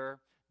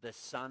carpenter, the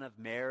son of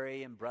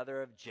Mary and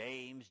brother of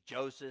James,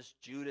 Joseph,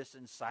 Judas,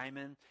 and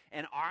Simon?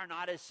 And are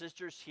not his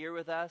sisters here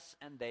with us?"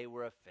 And they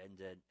were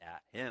offended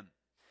at him.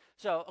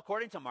 So,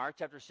 according to Mark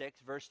chapter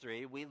 6, verse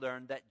 3, we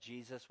learned that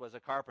Jesus was a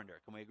carpenter.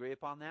 Can we agree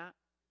upon that?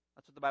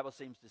 That's what the Bible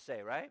seems to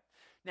say, right?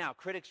 Now,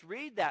 critics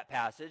read that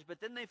passage,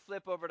 but then they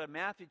flip over to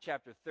Matthew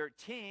chapter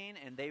 13,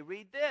 and they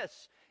read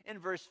this in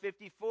verse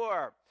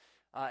 54.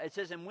 It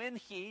says, and when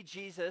he,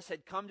 Jesus,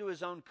 had come to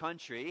his own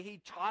country, he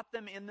taught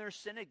them in their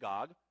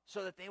synagogue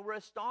so that they were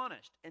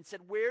astonished and said,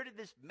 where did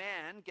this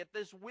man get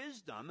this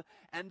wisdom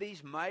and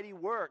these mighty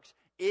works?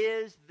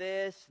 Is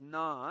this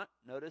not,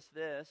 notice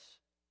this,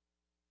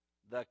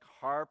 the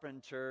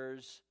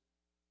carpenter's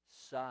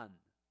son?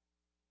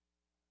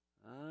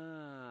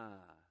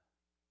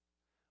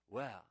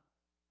 Well,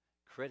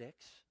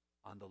 critics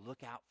on the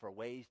lookout for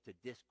ways to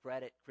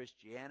discredit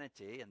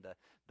Christianity and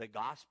the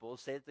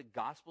Gospels say that the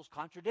Gospels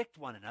contradict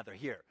one another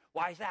here.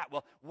 Why is that?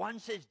 Well, one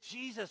says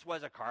Jesus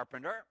was a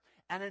carpenter,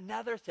 and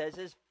another says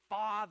his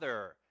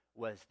father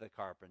was the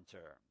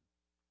carpenter.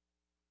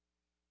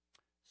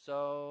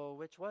 So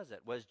which was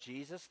it? Was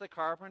Jesus the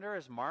carpenter,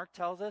 as Mark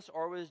tells us,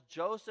 or was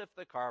Joseph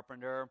the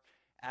carpenter,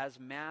 as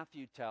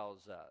Matthew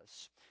tells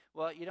us?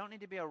 Well, you don't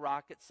need to be a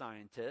rocket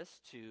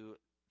scientist to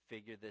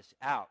figure this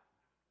out.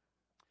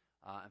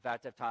 In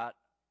fact, I've taught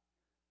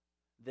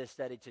this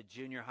study to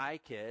junior high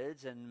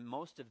kids, and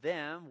most of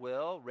them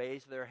will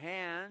raise their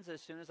hands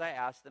as soon as I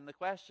ask them the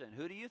question.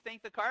 Who do you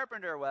think the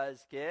carpenter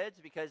was, kids?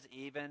 Because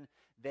even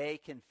they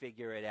can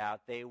figure it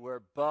out. They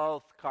were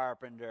both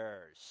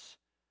carpenters.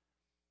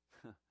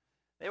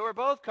 They were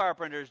both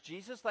carpenters.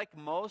 Jesus, like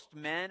most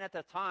men at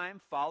the time,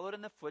 followed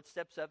in the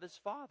footsteps of his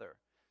father.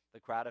 The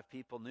crowd of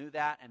people knew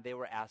that, and they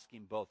were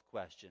asking both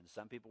questions.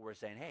 Some people were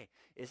saying, hey,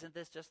 isn't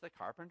this just the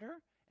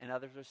carpenter? And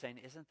others were saying,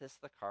 isn't this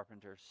the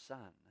carpenter's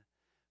son?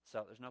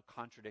 So there's no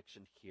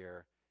contradiction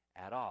here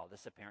at all.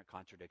 This apparent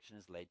contradiction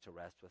is laid to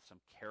rest with some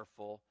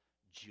careful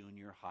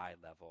junior high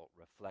level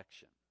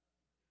reflection,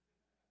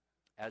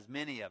 as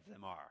many of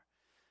them are.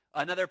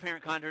 Another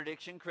apparent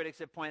contradiction critics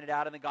have pointed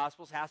out in the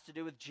Gospels has to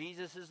do with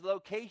Jesus'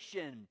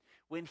 location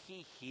when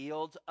he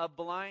healed a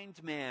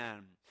blind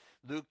man.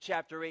 Luke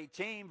chapter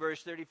 18,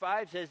 verse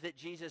 35 says that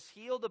Jesus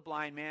healed a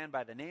blind man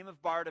by the name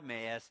of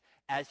Bartimaeus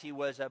as he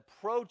was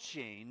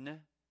approaching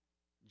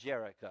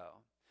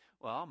Jericho.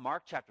 Well,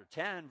 Mark chapter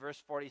 10,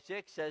 verse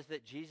 46 says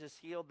that Jesus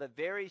healed the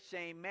very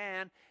same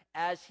man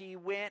as he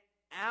went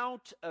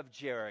out of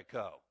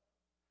Jericho.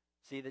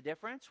 See the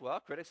difference?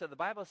 Well, critics of the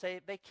Bible say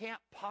they can't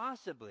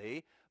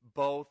possibly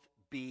both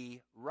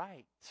be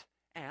right.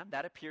 And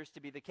that appears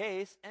to be the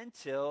case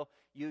until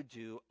you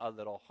do a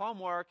little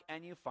homework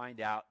and you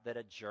find out that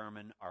a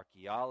German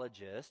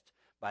archaeologist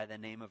by the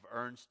name of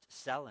Ernst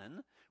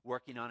Sellen,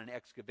 working on an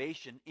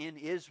excavation in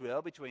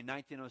Israel between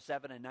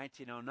 1907 and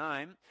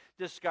 1909,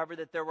 discovered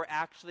that there were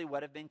actually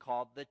what have been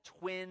called the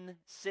twin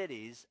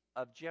cities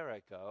of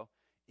Jericho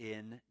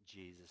in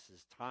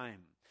Jesus'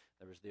 time.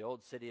 There was the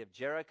old city of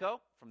Jericho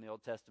from the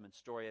Old Testament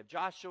story of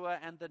Joshua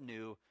and the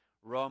new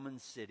Roman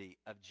city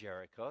of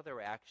Jericho. There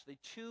were actually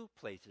two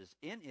places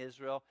in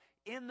Israel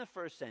in the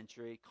first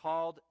century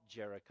called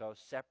Jericho,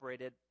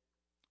 separated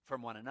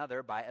from one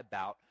another by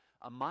about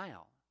a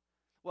mile.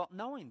 Well,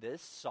 knowing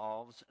this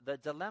solves the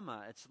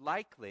dilemma. It's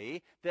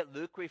likely that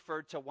Luke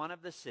referred to one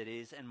of the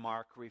cities and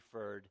Mark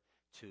referred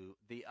to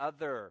the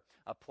other.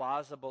 A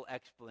plausible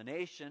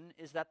explanation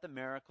is that the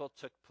miracle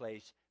took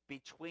place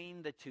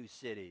between the two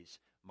cities.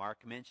 Mark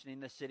mentioning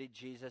the city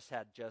Jesus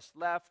had just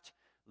left,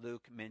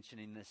 Luke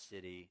mentioning the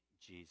city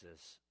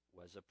Jesus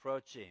was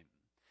approaching.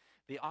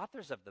 The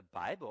authors of the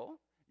Bible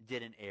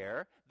didn't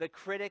err. The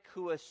critic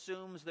who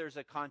assumes there's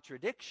a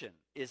contradiction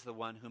is the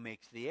one who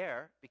makes the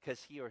error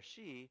because he or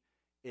she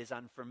is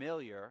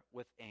unfamiliar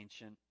with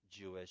ancient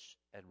Jewish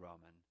and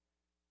Roman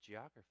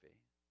geography.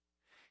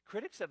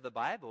 Critics of the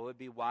Bible would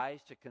be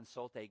wise to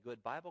consult a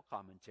good Bible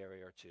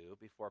commentary or two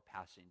before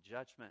passing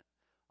judgment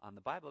on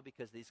the Bible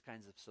because these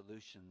kinds of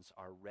solutions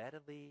are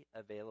readily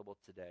available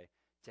today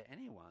to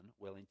anyone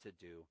willing to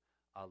do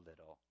a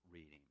little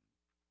reading.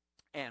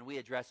 And we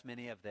address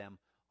many of them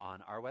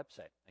on our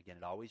website. Again,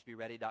 at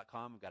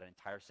alwaysbeready.com, we've got an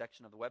entire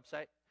section of the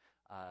website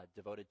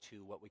devoted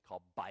to what we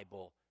call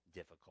Bible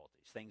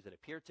difficulties, things that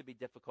appear to be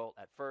difficult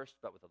at first,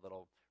 but with a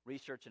little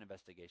research and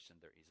investigation,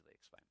 they're easily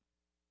explained.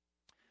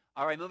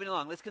 All right, moving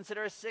along. Let's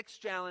consider a sixth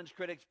challenge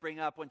critics bring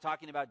up when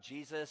talking about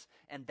Jesus,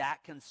 and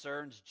that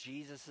concerns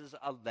Jesus'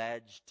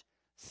 alleged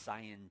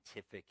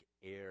scientific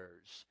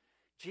errors.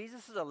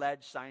 Jesus'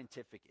 alleged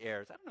scientific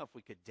errors. I don't know if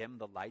we could dim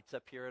the lights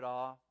up here at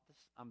all.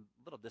 I'm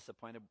a little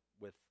disappointed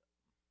with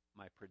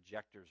my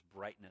projector's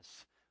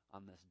brightness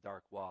on this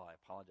dark wall. I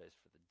apologize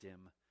for the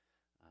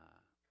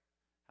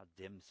how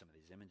dim some of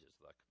these images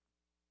look.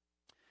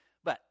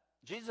 But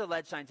Jesus'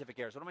 alleged scientific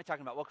errors. What am I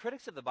talking about? Well,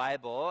 critics of the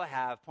Bible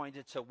have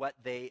pointed to what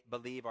they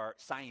believe are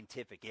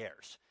scientific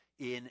errors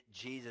in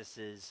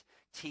Jesus'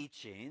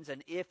 teachings.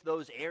 And if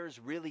those errors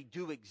really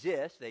do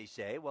exist, they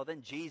say, well,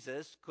 then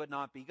Jesus could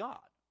not be God.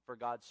 For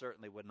God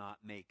certainly would not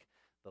make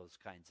those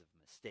kinds of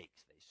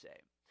mistakes, they say.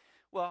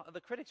 Well, the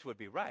critics would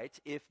be right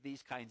if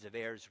these kinds of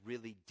errors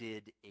really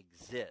did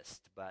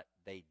exist, but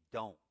they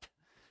don't.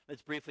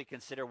 Let's briefly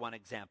consider one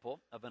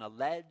example of an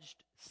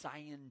alleged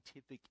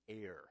scientific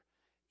error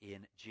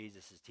in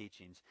Jesus'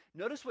 teachings.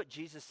 Notice what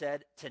Jesus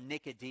said to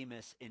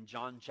Nicodemus in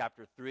John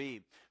chapter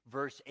 3,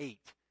 verse 8.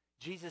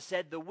 Jesus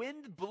said, "The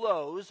wind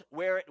blows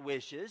where it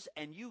wishes,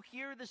 and you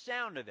hear the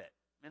sound of it."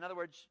 In other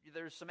words,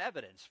 there's some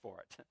evidence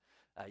for it.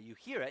 You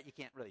hear it. You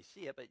can't really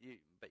see it, but you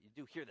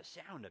do hear the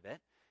sound of it.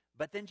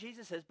 But then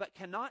Jesus says, but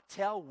cannot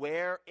tell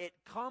where it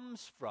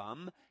comes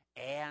from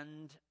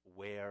and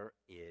where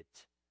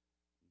it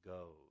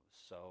goes.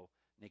 So,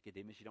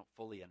 Nicodemus, you don't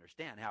fully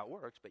understand how it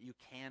works, but you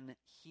can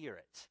hear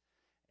it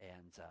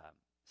and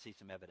see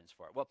some evidence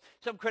for it. Well,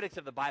 some critics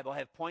of the Bible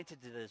have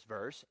pointed to this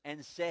verse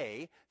and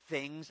say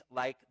things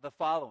like the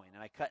following.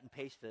 And I cut and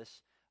paste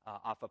this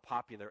off a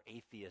popular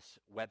atheist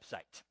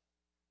website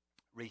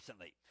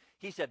recently.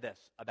 He said this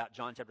about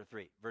John chapter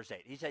 3, verse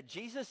 8. He said,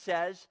 Jesus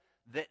says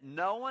that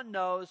no one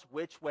knows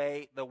which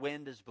way the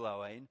wind is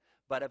blowing,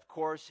 but of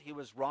course he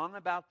was wrong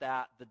about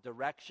that. The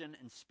direction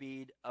and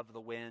speed of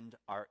the wind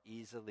are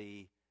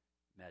easily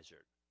measured.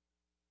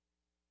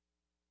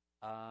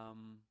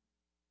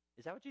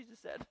 Is that what Jesus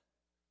said?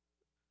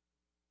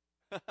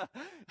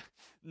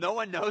 No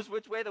one knows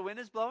which way the wind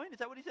is blowing? Is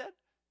that what he said?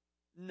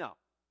 No.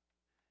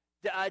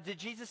 Did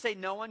Jesus say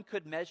no one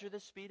could measure the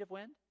speed of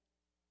wind?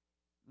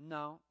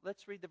 No.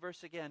 Let's read the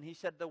verse again. He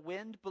said, the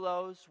wind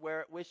blows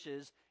where it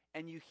wishes,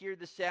 and you hear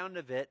the sound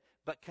of it,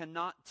 but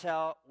cannot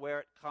tell where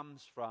it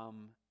comes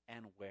from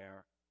and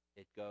where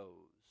it goes.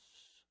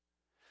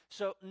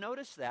 So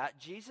notice that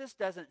Jesus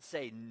doesn't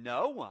say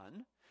no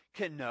one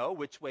can know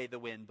which way the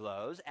wind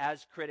blows,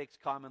 as critics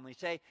commonly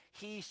say.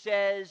 He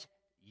says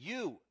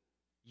you,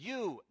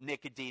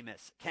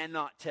 Nicodemus,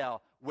 cannot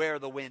tell where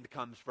the wind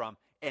comes from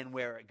and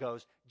where it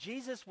goes.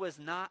 Jesus was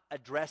not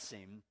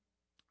addressing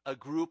a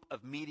group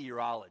of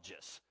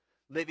meteorologists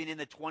living in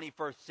the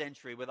 21st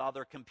century with all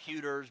their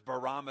computers,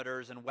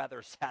 barometers, and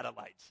weather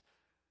satellites.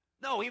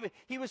 No,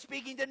 he was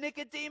speaking to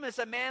Nicodemus,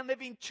 a man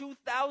living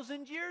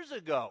 2,000 years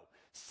ago,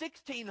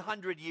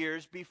 1,600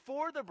 years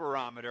before the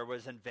barometer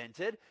was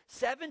invented,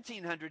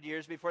 1,700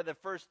 years before the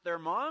first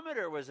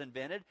thermometer was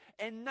invented,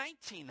 and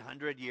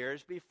 1,900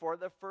 years before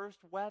the first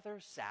weather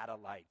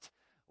satellite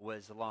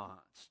was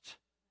launched.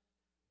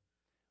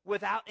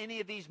 Without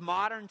any of these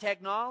modern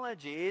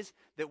technologies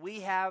that we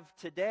have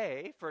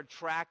today for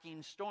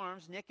tracking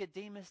storms,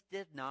 Nicodemus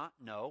did not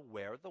know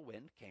where the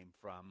wind came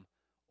from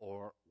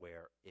or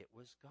where it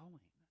was going.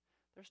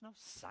 There's no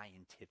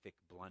scientific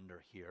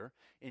blunder here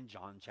in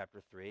John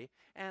chapter 3,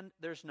 and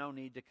there's no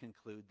need to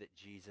conclude that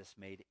Jesus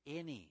made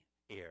any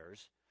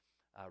errors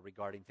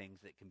regarding things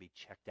that can be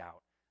checked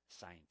out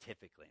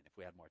scientifically. And if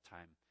we had more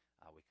time,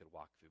 we could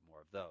walk through more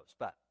of those.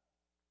 But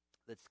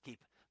let's keep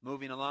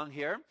moving along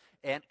here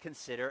and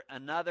consider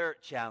another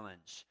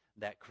challenge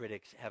that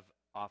critics have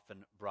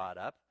often brought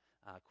up.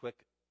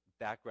 Quick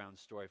background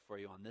story for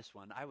you on this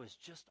one. I was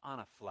just on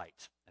a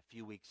flight a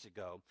few weeks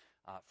ago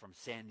from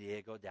San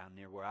Diego down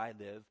near where I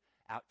live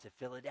out to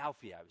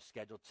Philadelphia. I was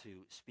scheduled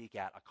to speak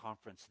at a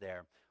conference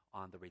there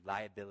on the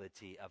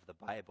reliability of the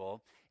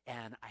Bible,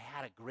 and I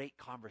had a great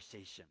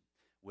conversation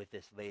with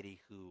this lady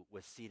who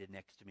was seated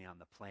next to me on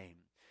the plane.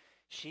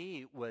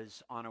 She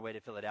was on her way to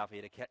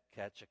Philadelphia to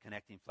catch a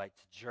connecting flight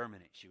to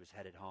Germany. She was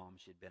headed home.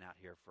 She had been out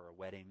here for a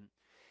wedding.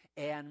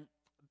 And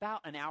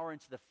about an hour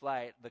into the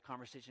flight, the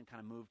conversation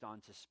kind of moved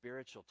on to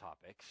spiritual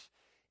topics.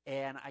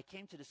 And I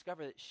came to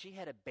discover that she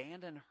had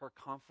abandoned her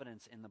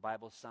confidence in the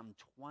Bible some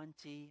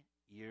 20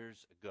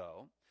 years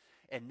ago.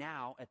 And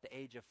now, at the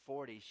age of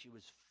 40, she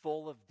was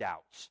full of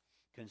doubts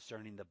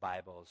concerning the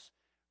Bible's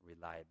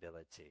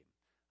reliability.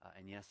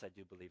 And yes, I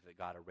do believe that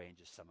God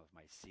arranges some of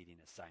my seating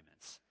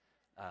assignments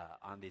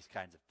on these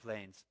kinds of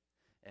planes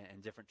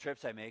and different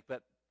trips I make.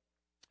 But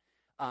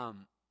let's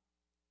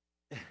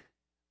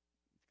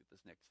get this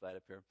next slide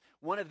up here.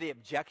 One of the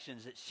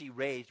objections that she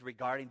raised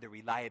regarding the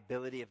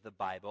reliability of the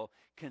Bible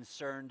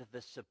concerned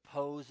the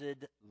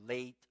supposed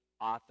late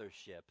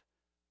authorship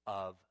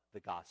of the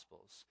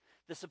Gospels.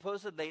 The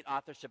supposed late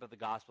authorship of the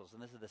Gospels,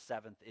 and this is the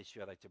seventh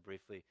issue I'd like to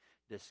briefly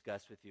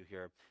discuss with you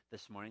here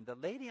this morning. The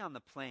lady on the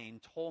plane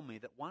told me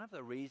that one of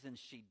the reasons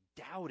she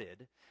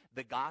doubted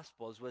the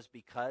Gospels was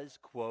because,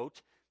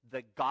 quote,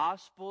 the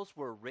Gospels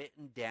were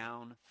written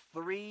down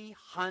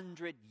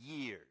 300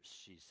 years,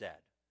 she said,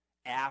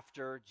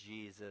 after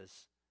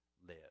Jesus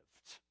lived.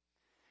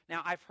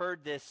 Now, I've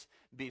heard this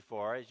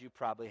before, as you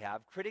probably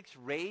have. Critics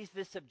raise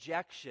this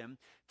objection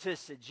to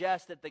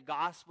suggest that the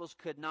Gospels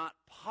could not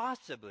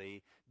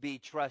possibly be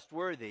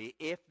trustworthy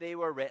if they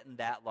were written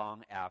that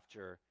long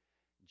after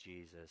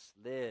Jesus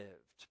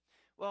lived.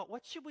 Well,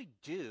 what should we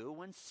do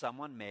when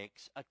someone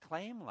makes a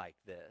claim like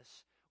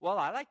this? Well,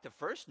 I like to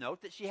first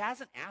note that she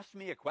hasn't asked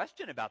me a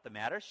question about the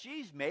matter.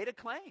 She's made a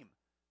claim.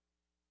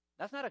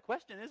 That's not a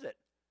question, is it?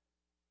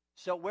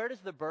 So where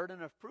does the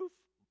burden of proof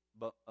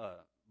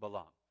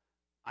belong?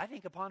 I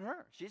think upon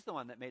her. She's the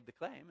one that made the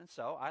claim, and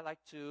so I like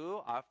to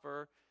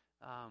offer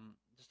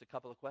just a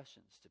couple of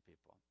questions to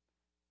people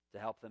to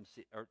help them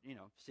see, or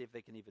see if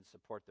they can even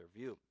support their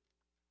view.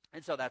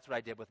 And so that's what I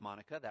did with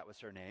Monica. That was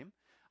her name.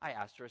 I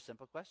asked her a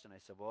simple question. I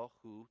said, well,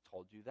 who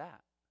told you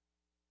that?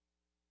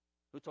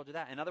 Who told you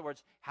that? In other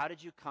words, how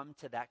did you come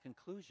to that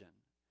conclusion?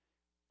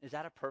 Is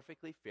that a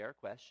perfectly fair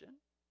question?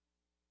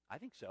 I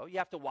think so. You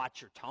have to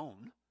watch your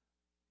tone.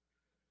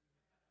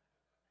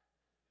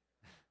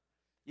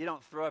 You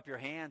don't throw up your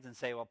hands and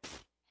say, well,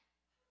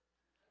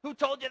 who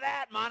told you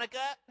that, Monica?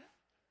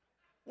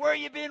 Where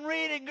you been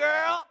reading,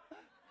 girl?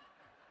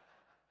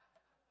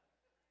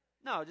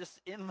 No, just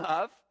in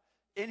love,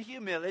 in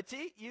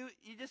humility, you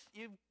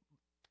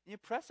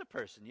press a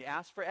person. You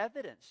ask for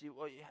evidence.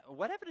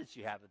 What evidence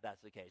do you have that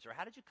that's the case? Or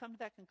how did you come to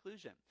that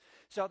conclusion?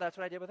 So that's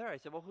what I did with her. I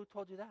said, well, who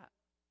told you that?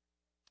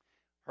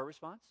 Her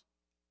response?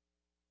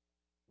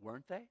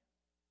 Weren't they?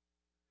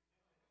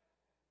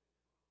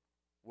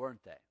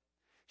 Weren't they?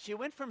 She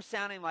went from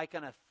sounding like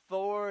an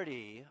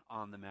authority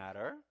on the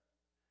matter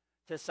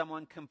to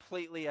someone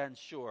completely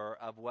unsure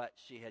of what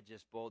she had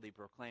just boldly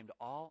proclaimed,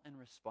 all in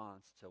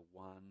response to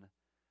one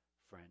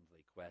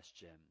friendly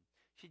question.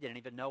 She didn't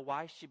even know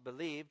why she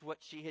believed what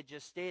she had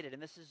just stated,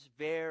 and this is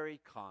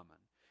very common.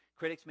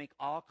 Critics make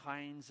all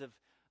kinds of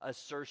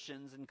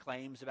assertions and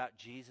claims about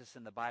Jesus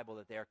and the Bible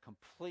that they are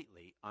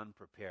completely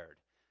unprepared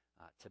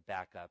to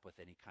back up with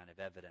any kind of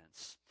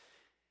evidence.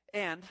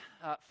 And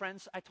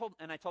friends, I told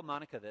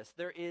Monica this,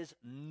 there is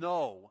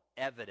no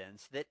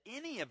evidence that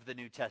any of the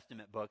New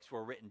Testament books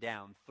were written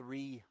down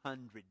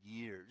 300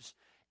 years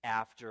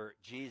after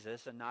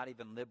Jesus, and not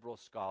even liberal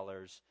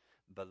scholars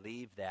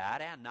believe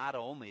that. And not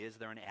only is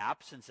there an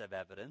absence of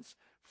evidence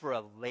for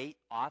a late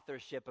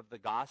authorship of the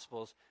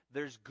Gospels,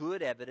 there's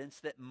good evidence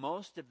that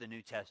most of the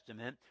New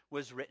Testament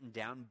was written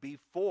down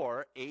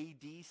before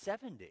AD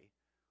 70.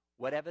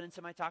 What evidence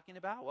am I talking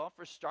about? Well,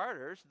 for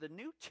starters, the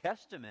New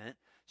Testament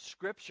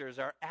scriptures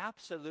are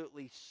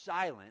absolutely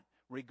silent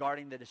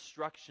regarding the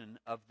destruction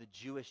of the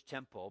Jewish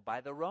temple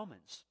by the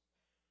Romans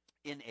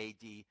in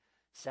AD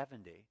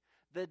 70.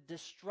 The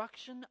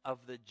destruction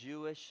of the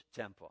Jewish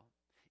temple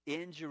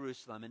in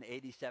Jerusalem in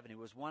AD 70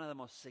 was one of the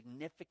most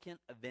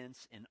significant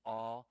events in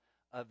all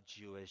of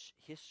Jewish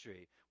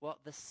history. Well,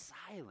 the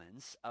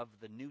silence of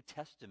the New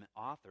Testament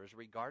authors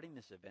regarding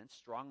this event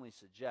strongly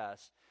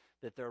suggests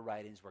that their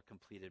writings were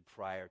completed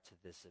prior to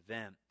this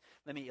event.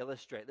 Let me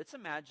illustrate. Let's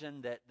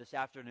imagine that this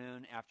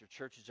afternoon, after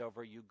church is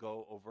over, you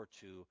go over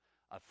to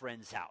a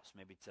friend's house,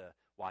 maybe to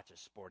watch a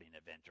sporting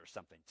event or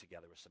something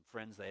together with some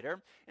friends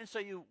later. And so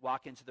you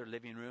walk into their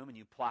living room and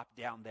you plop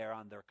down there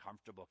on their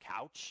comfortable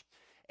couch.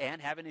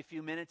 And having a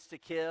few minutes to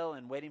kill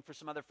and waiting for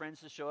some other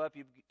friends to show up,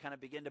 you kind of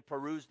begin to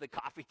peruse the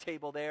coffee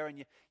table there,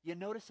 and you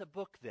notice a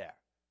book there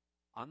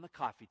on the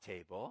coffee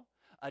table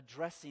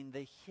addressing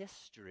the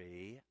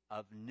history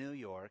of New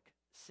York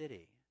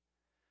City.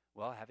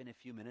 Well, having a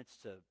few minutes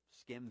to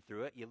skim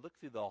through it, you look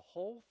through the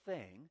whole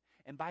thing,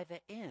 and by the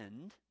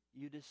end,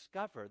 you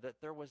discover that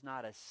there was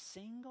not a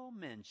single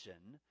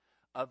mention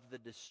of the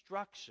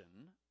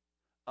destruction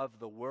of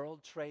the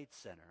World Trade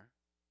Center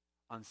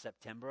on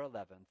September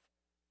 11th,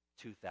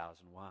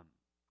 2001.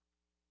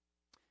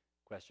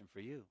 Question for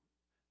you.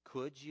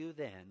 Could you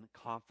then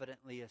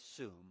confidently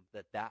assume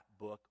that that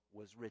book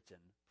was written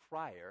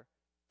prior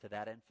to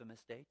that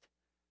infamous date?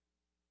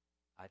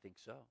 I think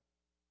so.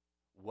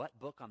 What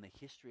book on the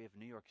history of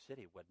New York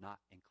City would not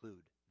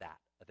include that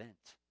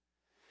event?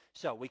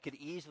 So we could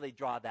easily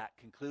draw that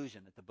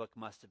conclusion that the book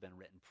must have been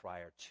written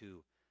prior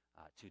to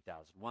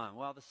 2001.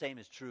 Well, the same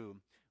is true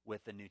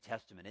with the New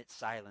Testament. Its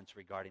silence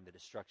regarding the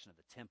destruction of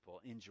the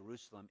temple in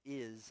Jerusalem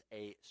is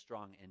a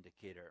strong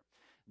indicator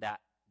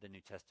that the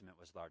New Testament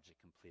was largely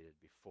completed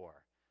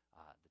before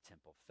the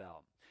temple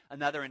fell.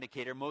 Another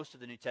indicator, most of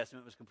the New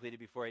Testament was completed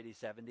before AD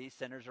 70,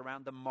 centers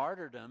around the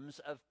martyrdoms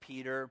of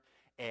Peter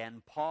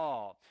and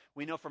Paul.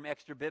 We know from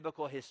extra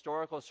biblical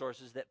historical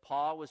sources that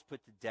Paul was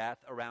put to death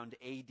around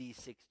AD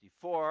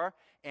 64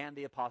 and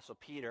the Apostle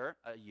Peter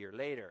a year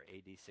later,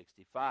 AD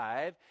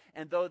 65.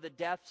 And though the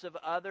deaths of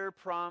other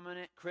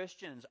prominent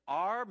Christians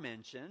are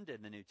mentioned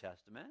in the New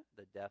Testament,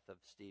 the death of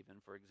Stephen,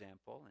 for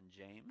example, and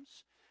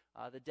James,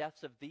 the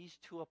deaths of these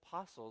two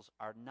apostles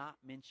are not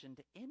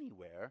mentioned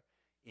anywhere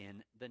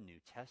in the New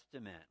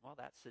Testament. Well,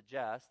 that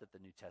suggests that the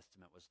New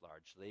Testament was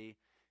largely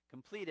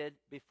completed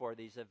before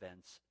these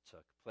events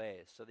took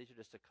place. So these are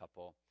just a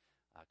couple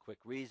quick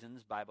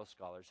reasons Bible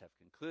scholars have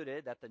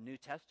concluded that the New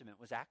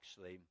Testament was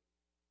actually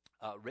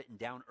written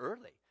down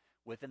early,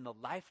 within the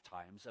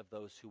lifetimes of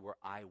those who were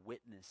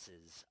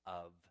eyewitnesses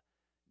of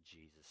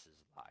Jesus'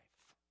 life.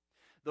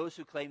 Those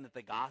who claim that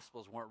the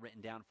Gospels weren't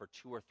written down for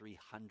 200 or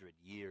 300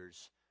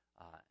 years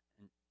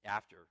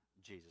after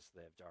Jesus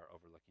lived are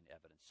overlooking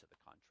evidence to the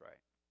contrary.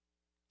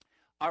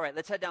 All right,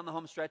 let's head down the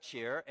home stretch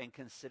here and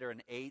consider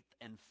an eighth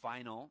and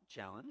final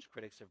challenge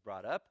critics have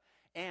brought up,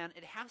 and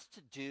it has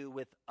to do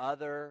with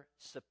other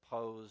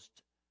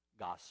supposed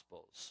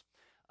gospels.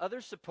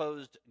 Other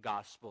supposed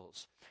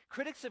gospels.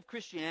 Critics of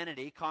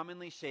Christianity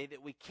commonly say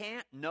that we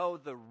can't know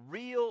the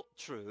real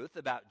truth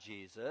about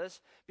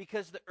Jesus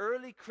because the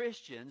early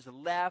Christians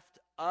left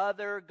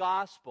other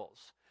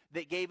gospels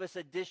that gave us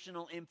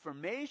additional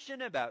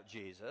information about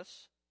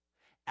Jesus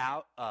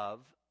out of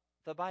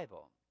the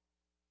Bible.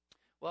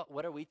 Well,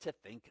 what are we to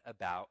think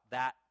about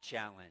that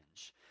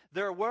challenge?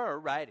 There were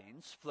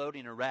writings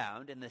floating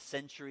around in the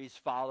centuries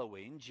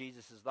following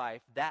Jesus'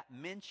 life that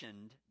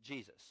mentioned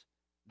Jesus,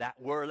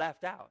 that were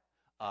left out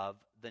of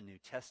the New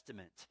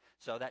Testament.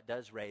 So that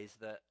does raise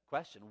the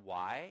question,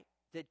 why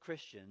did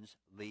Christians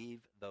leave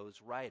those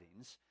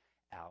writings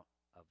out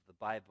of the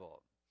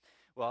Bible?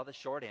 Well, the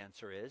short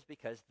answer is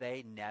because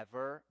they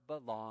never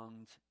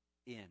belonged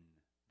in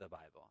the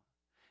Bible.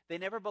 They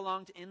never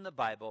belonged in the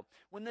Bible.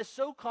 When the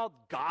so-called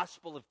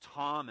Gospel of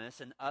Thomas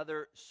and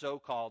other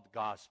so-called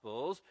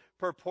Gospels,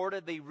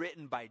 purportedly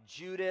written by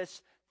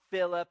Judas,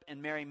 Philip,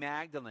 and Mary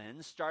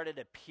Magdalene, started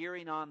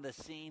appearing on the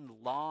scene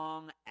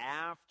long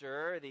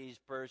after these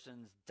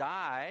persons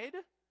died,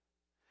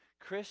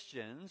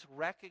 Christians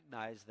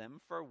recognized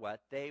them for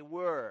what they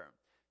were: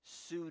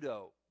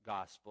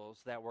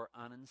 pseudo-gospels that were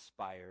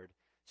uninspired,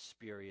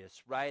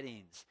 spurious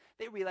writings.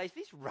 They realized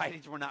these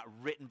writings were not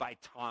written by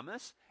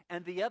Thomas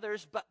and the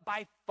others, but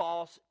by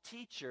false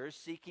teachers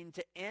seeking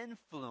to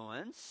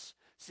influence,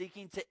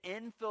 seeking to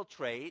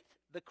infiltrate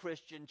the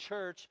Christian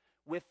church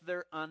with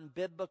their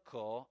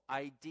unbiblical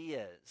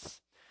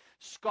ideas.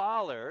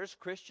 Scholars,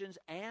 Christians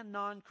and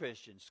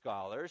non-Christian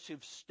scholars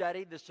who've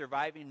studied the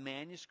surviving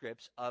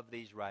manuscripts of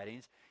these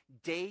writings,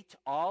 date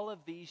all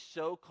of these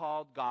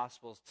so-called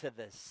Gospels to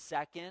the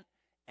 2nd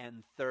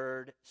and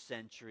 3rd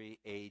century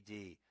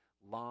A.D.,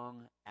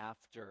 long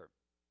after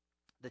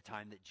the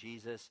time that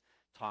Jesus,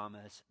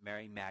 Thomas,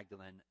 Mary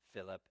Magdalene,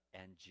 Philip,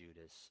 and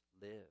Judas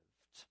lived.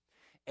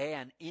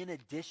 And in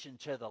addition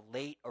to the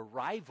late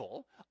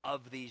arrival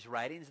of these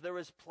writings, there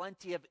was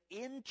plenty of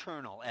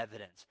internal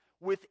evidence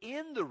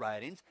within the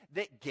writings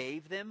that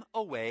gave them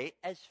away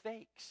as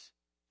fakes.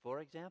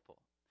 For example,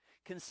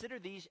 consider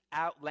these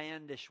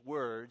outlandish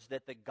words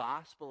that the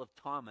Gospel of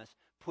Thomas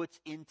puts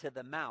into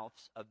the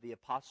mouths of the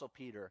Apostle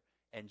Peter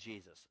and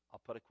Jesus.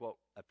 I'll put a quote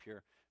up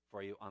here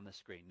for you on the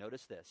screen.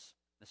 Notice this.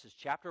 This is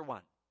chapter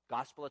 1,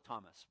 Gospel of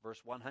Thomas,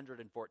 verse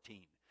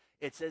 114.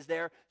 It says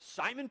there,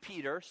 Simon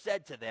Peter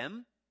said to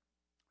them,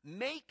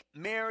 "Make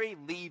Mary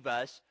leave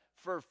us,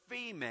 for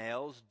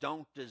females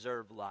don't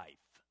deserve life."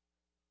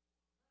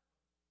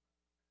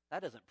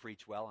 That doesn't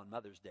preach well on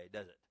Mother's Day,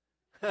 does it?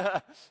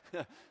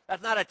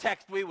 That's not a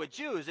text we would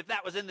choose if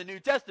that was in the New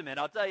Testament,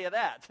 I'll tell you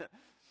that.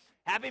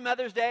 Happy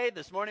Mother's Day.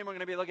 This morning we're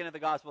going to be looking at the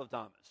Gospel of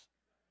Thomas.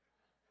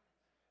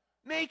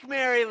 Make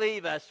Mary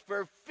leave us,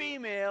 for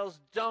females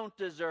don't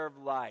deserve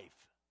life,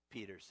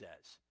 Peter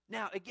says.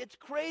 Now, it gets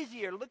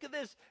crazier. Look at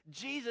this.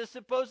 Jesus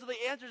supposedly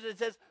answers and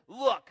says,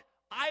 look,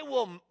 I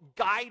will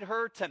guide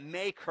her to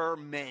make her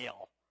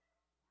male,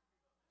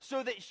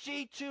 so that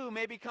she too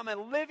may become a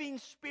living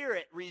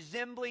spirit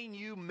resembling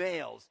you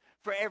males.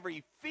 For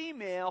every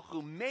female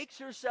who makes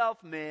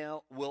herself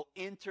male will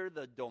enter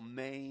the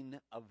domain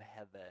of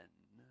heaven.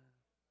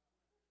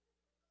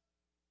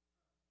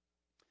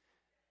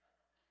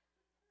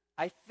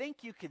 I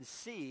think you can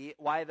see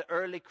why the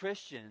early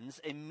Christians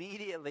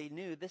immediately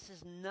knew this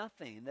is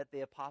nothing that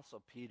the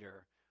Apostle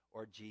Peter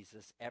or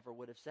Jesus ever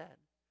would have said.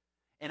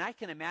 And I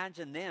can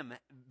imagine them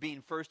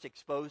being first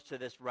exposed to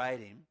this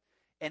writing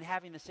and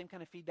having the same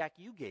kind of feedback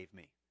you gave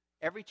me.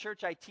 Every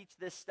church I teach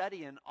this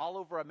study in all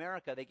over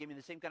America, they gave me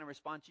the same kind of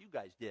response you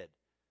guys did.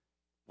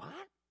 What?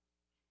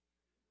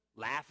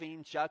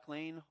 Laughing,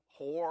 chuckling,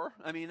 whore.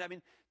 I mean,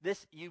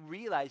 this, you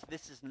realize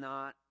this is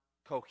not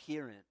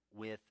coherent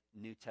with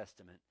New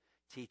Testament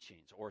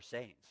teachings or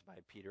sayings by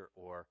Peter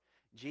or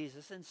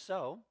Jesus. And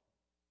so,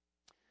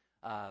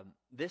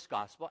 this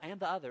gospel and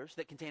the others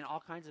that contain all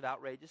kinds of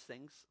outrageous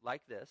things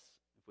like this,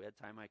 if we had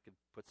time, I could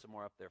put some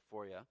more up there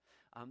for you.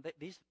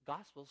 These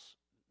gospels,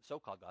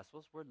 so-called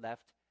gospels, were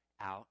left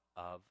out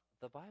of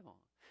the Bible.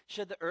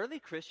 Should the early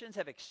Christians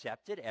have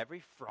accepted every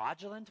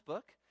fraudulent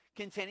book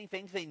containing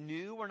things they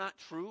knew were not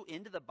true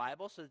into the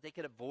Bible so that they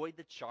could avoid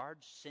the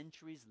charge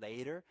centuries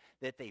later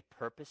that they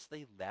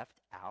purposely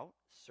left out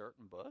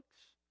certain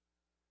books?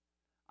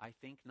 I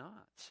think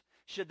not.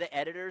 Should the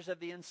editors of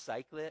the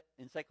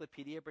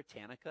Encyclopedia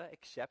Britannica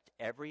accept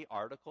every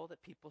article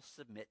that people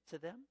submit to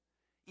them?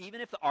 Even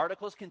if the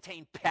articles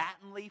contain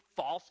patently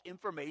false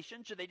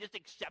information, should they just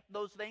accept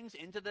those things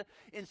into the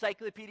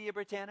Encyclopedia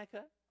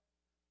Britannica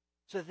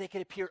so that they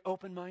could appear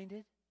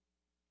open-minded?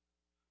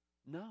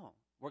 No.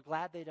 We're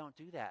glad they don't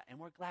do that. And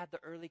we're glad the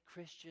early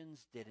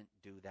Christians didn't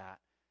do that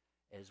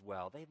as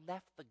well. They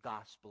left the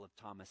Gospel of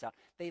Thomas out.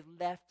 They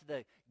left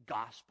the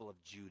Gospel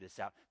of Judas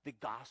out, the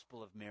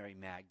Gospel of Mary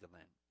Magdalene,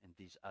 and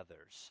these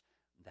others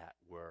that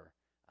were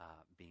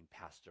being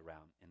passed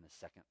around in the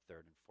 2nd,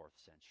 3rd, and 4th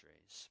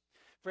centuries.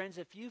 Friends,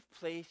 if you've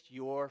placed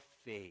your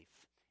faith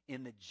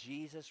in the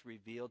Jesus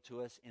revealed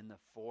to us in the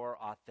 4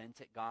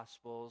 authentic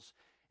Gospels,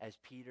 as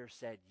Peter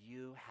said,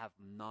 you have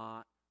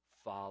not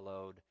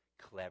followed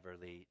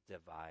cleverly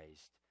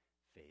devised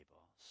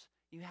fables.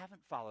 You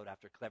haven't followed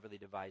after cleverly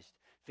devised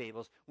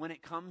fables. When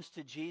it comes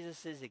to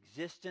Jesus'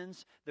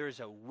 existence, there is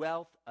a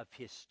wealth of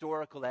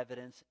historical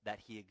evidence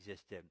that he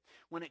existed.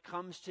 When it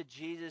comes to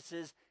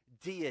Jesus'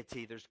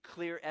 deity, there's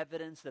clear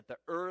evidence that the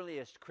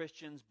earliest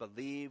Christians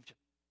believed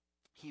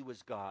he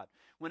was God.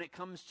 When it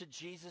comes to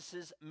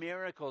Jesus'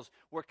 miracles,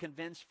 we're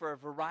convinced for a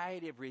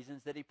variety of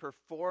reasons that he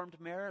performed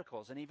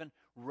miracles and even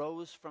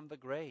rose from the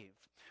grave.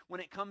 When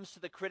it comes to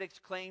the critics'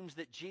 claims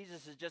that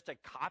Jesus is just a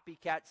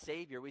copycat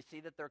savior, we see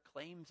that their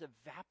claims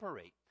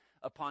evaporate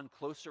upon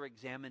closer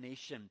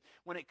examination.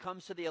 When it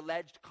comes to the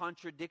alleged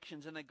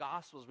contradictions in the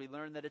Gospels, we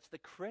learn that it's the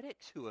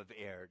critics who have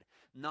erred,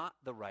 not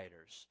the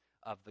writers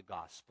of the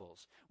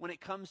Gospels. When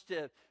it comes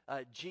to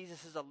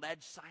Jesus'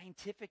 alleged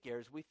scientific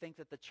errors, we think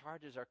that the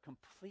charges are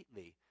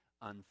completely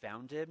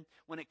unfounded.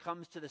 When it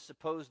comes to the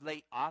supposed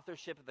late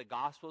authorship of the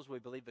Gospels, we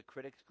believe the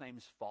critics'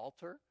 claims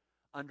falter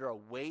under a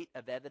weight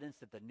of evidence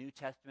that the New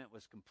Testament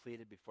was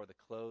completed before the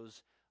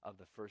close of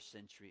the first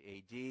century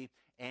A.D.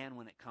 And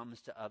when it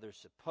comes to other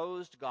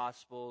supposed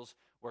Gospels,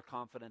 we're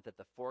confident that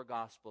the 4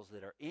 Gospels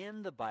that are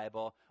in the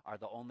Bible are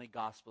the only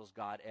Gospels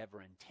God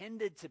ever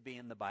intended to be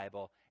in the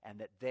Bible, and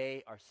that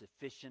they are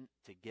sufficient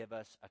to give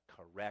us a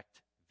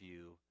correct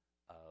view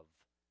of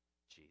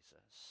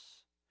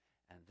Jesus.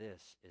 And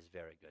this is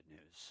very good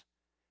news,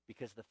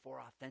 because the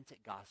 4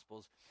 authentic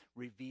Gospels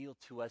reveal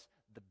to us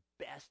the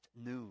best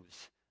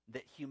news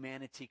that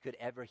humanity could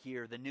ever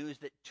hear, the news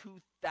that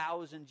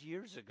 2,000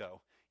 years ago,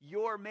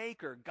 your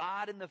Maker,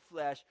 God in the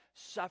flesh,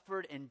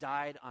 suffered and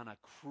died on a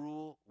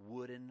cruel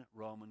wooden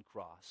Roman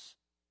cross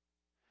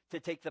to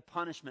take the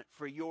punishment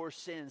for your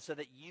sins so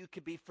that you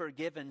could be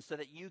forgiven, so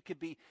that you could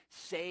be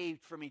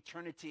saved from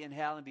eternity in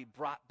hell and be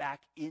brought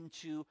back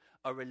into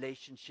a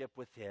relationship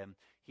with him.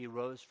 He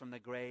rose from the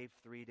grave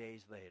 3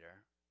 days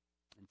later,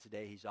 and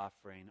today he's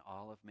offering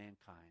all of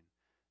mankind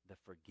the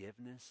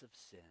forgiveness of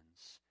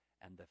sins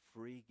and the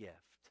free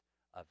gift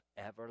of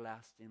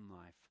everlasting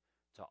life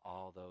to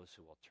all those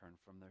who will turn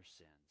from their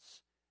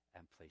sins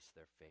and place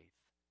their faith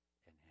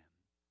in him.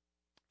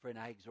 Friend,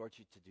 I exhort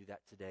you to do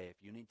that today.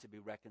 If you need to be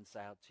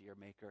reconciled to your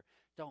Maker,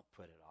 don't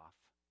put it off.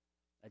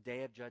 A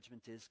day of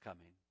judgment is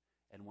coming,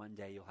 and one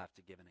day you'll have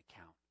to give an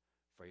account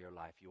for your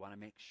life. You want to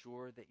make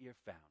sure that you're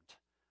found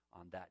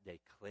on that day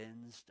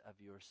cleansed of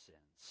your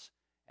sins,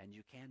 and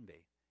you can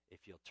be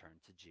if you'll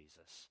turn to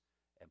Jesus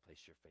and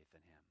place your faith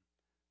in him.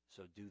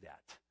 So do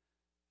that.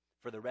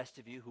 For the rest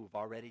of you who have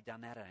already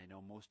done that, and I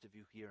know most of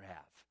you here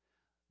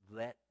have,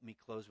 let me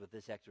close with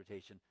this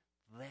exhortation.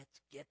 Let's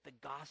get the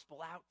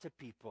gospel out to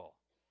people.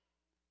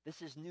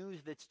 This is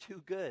news that's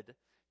too good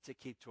to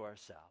keep to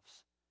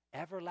ourselves.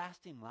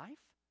 Everlasting life,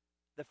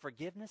 the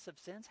forgiveness of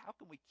sins, how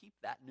can we keep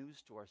that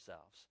news to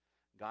ourselves?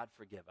 God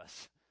forgive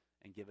us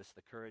and give us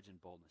the courage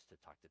and boldness to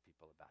talk to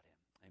people about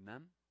him.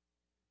 Amen?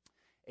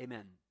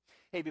 Amen.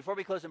 Hey, before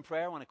we close in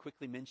prayer, I want to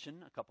quickly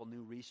mention a couple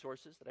new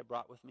resources that I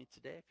brought with me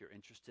today if you're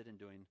interested in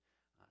doing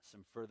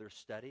some further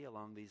study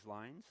along these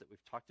lines that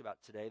we've talked about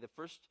today. The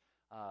first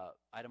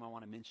item I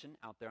want to mention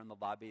out there in the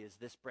lobby is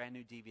this brand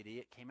new DVD.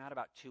 It came out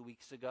about 2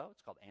 weeks ago.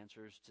 It's called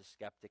Answers to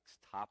Skeptics'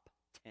 Top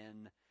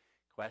 10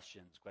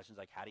 Questions. Questions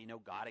like, how do you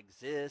know God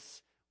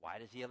exists? Why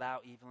does he allow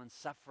evil and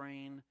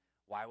suffering?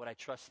 Why would I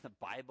trust the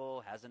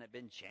Bible? Hasn't it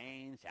been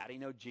changed? How do you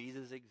know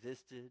Jesus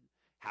existed?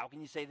 How can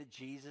you say that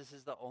Jesus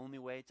is the only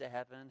way to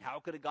heaven? How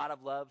could a God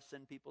of love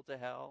send people to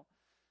hell?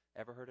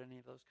 Ever heard any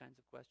of those kinds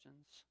of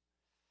questions?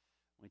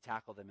 We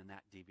tackle them in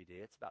that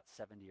DVD. It's about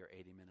 70 or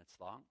 80 minutes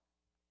long.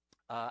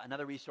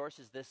 Another resource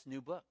is this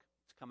new book.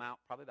 It's come out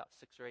probably about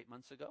 6 or 8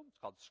 months ago. It's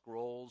called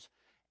Scrolls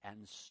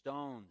and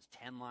Stones,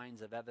 10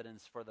 Lines of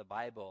Evidence for the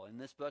Bible. In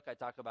this book, I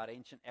talk about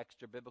ancient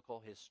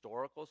extra-biblical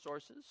historical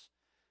sources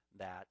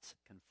that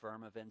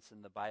confirm events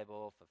in the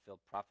Bible, fulfilled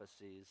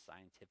prophecies,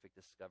 scientific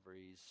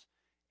discoveries,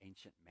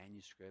 ancient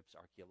manuscripts,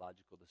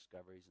 archaeological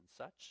discoveries, and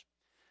such.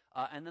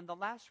 And then the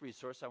last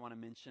resource I want to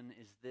mention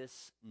is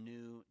this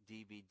new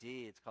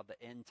DVD. It's called The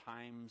End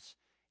Times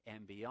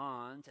and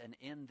Beyond. And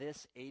in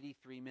this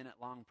 83-minute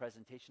long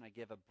presentation, I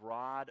give a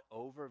broad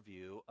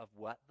overview of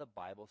what the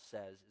Bible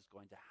says is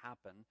going to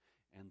happen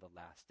in the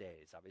last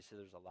days. Obviously,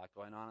 there's a lot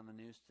going on in the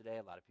news today.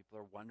 A lot of people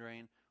are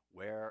wondering,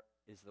 where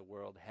is the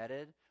world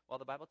headed? Well,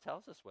 the Bible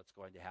tells us what's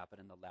going to happen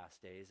in the last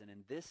days. And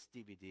in this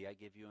DVD, I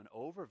give you an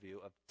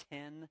overview of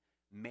 10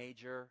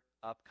 major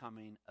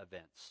upcoming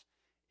events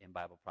in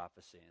Bible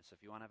prophecy. And so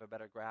if you want to have a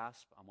better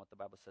grasp on what the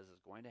Bible says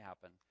is going to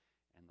happen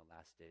in the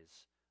last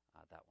days,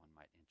 that one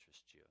might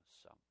interest you.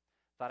 So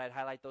thought I'd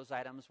highlight those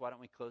items. Why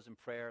don't we close in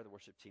prayer? The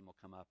worship team will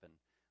come up and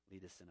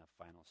lead us in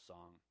a final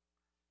song.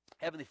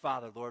 Heavenly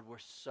Father, Lord, we're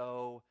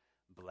so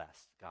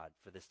blessed, God,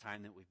 for this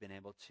time that we've been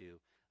able to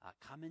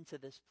come into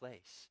this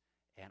place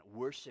and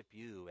worship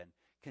you and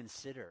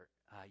consider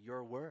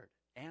your word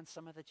and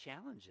some of the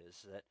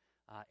challenges that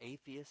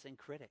atheists and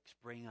critics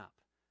bring up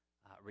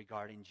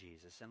regarding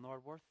Jesus. And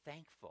Lord, we're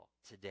thankful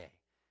today,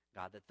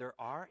 God, that there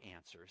are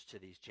answers to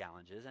these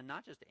challenges, and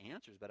not just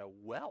answers, but a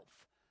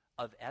wealth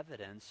of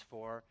evidence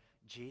for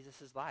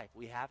Jesus' life.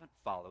 We haven't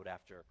followed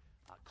after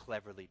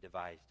cleverly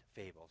devised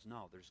fables.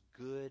 No, there's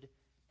good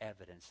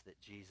evidence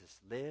that Jesus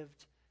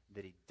lived,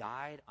 that he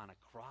died on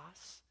a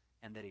cross,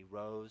 and that he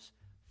rose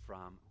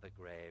from the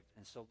grave.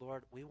 And so,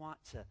 Lord, we want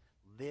to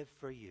live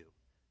for you,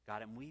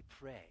 God, and we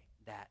pray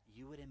that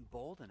you would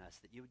embolden us,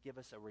 that you would give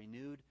us a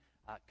renewed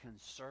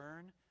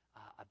concern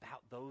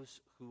about those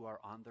who are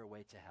on their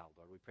way to hell.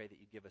 Lord, we pray that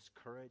you give us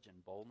courage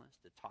and boldness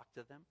to talk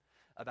to them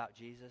about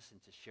Jesus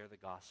and to share the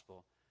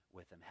gospel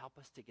with them. Help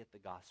us to get the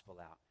gospel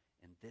out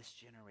in this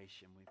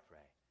generation, we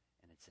pray.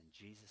 And it's in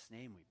Jesus'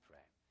 name we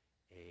pray.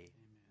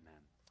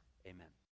 Amen. Amen.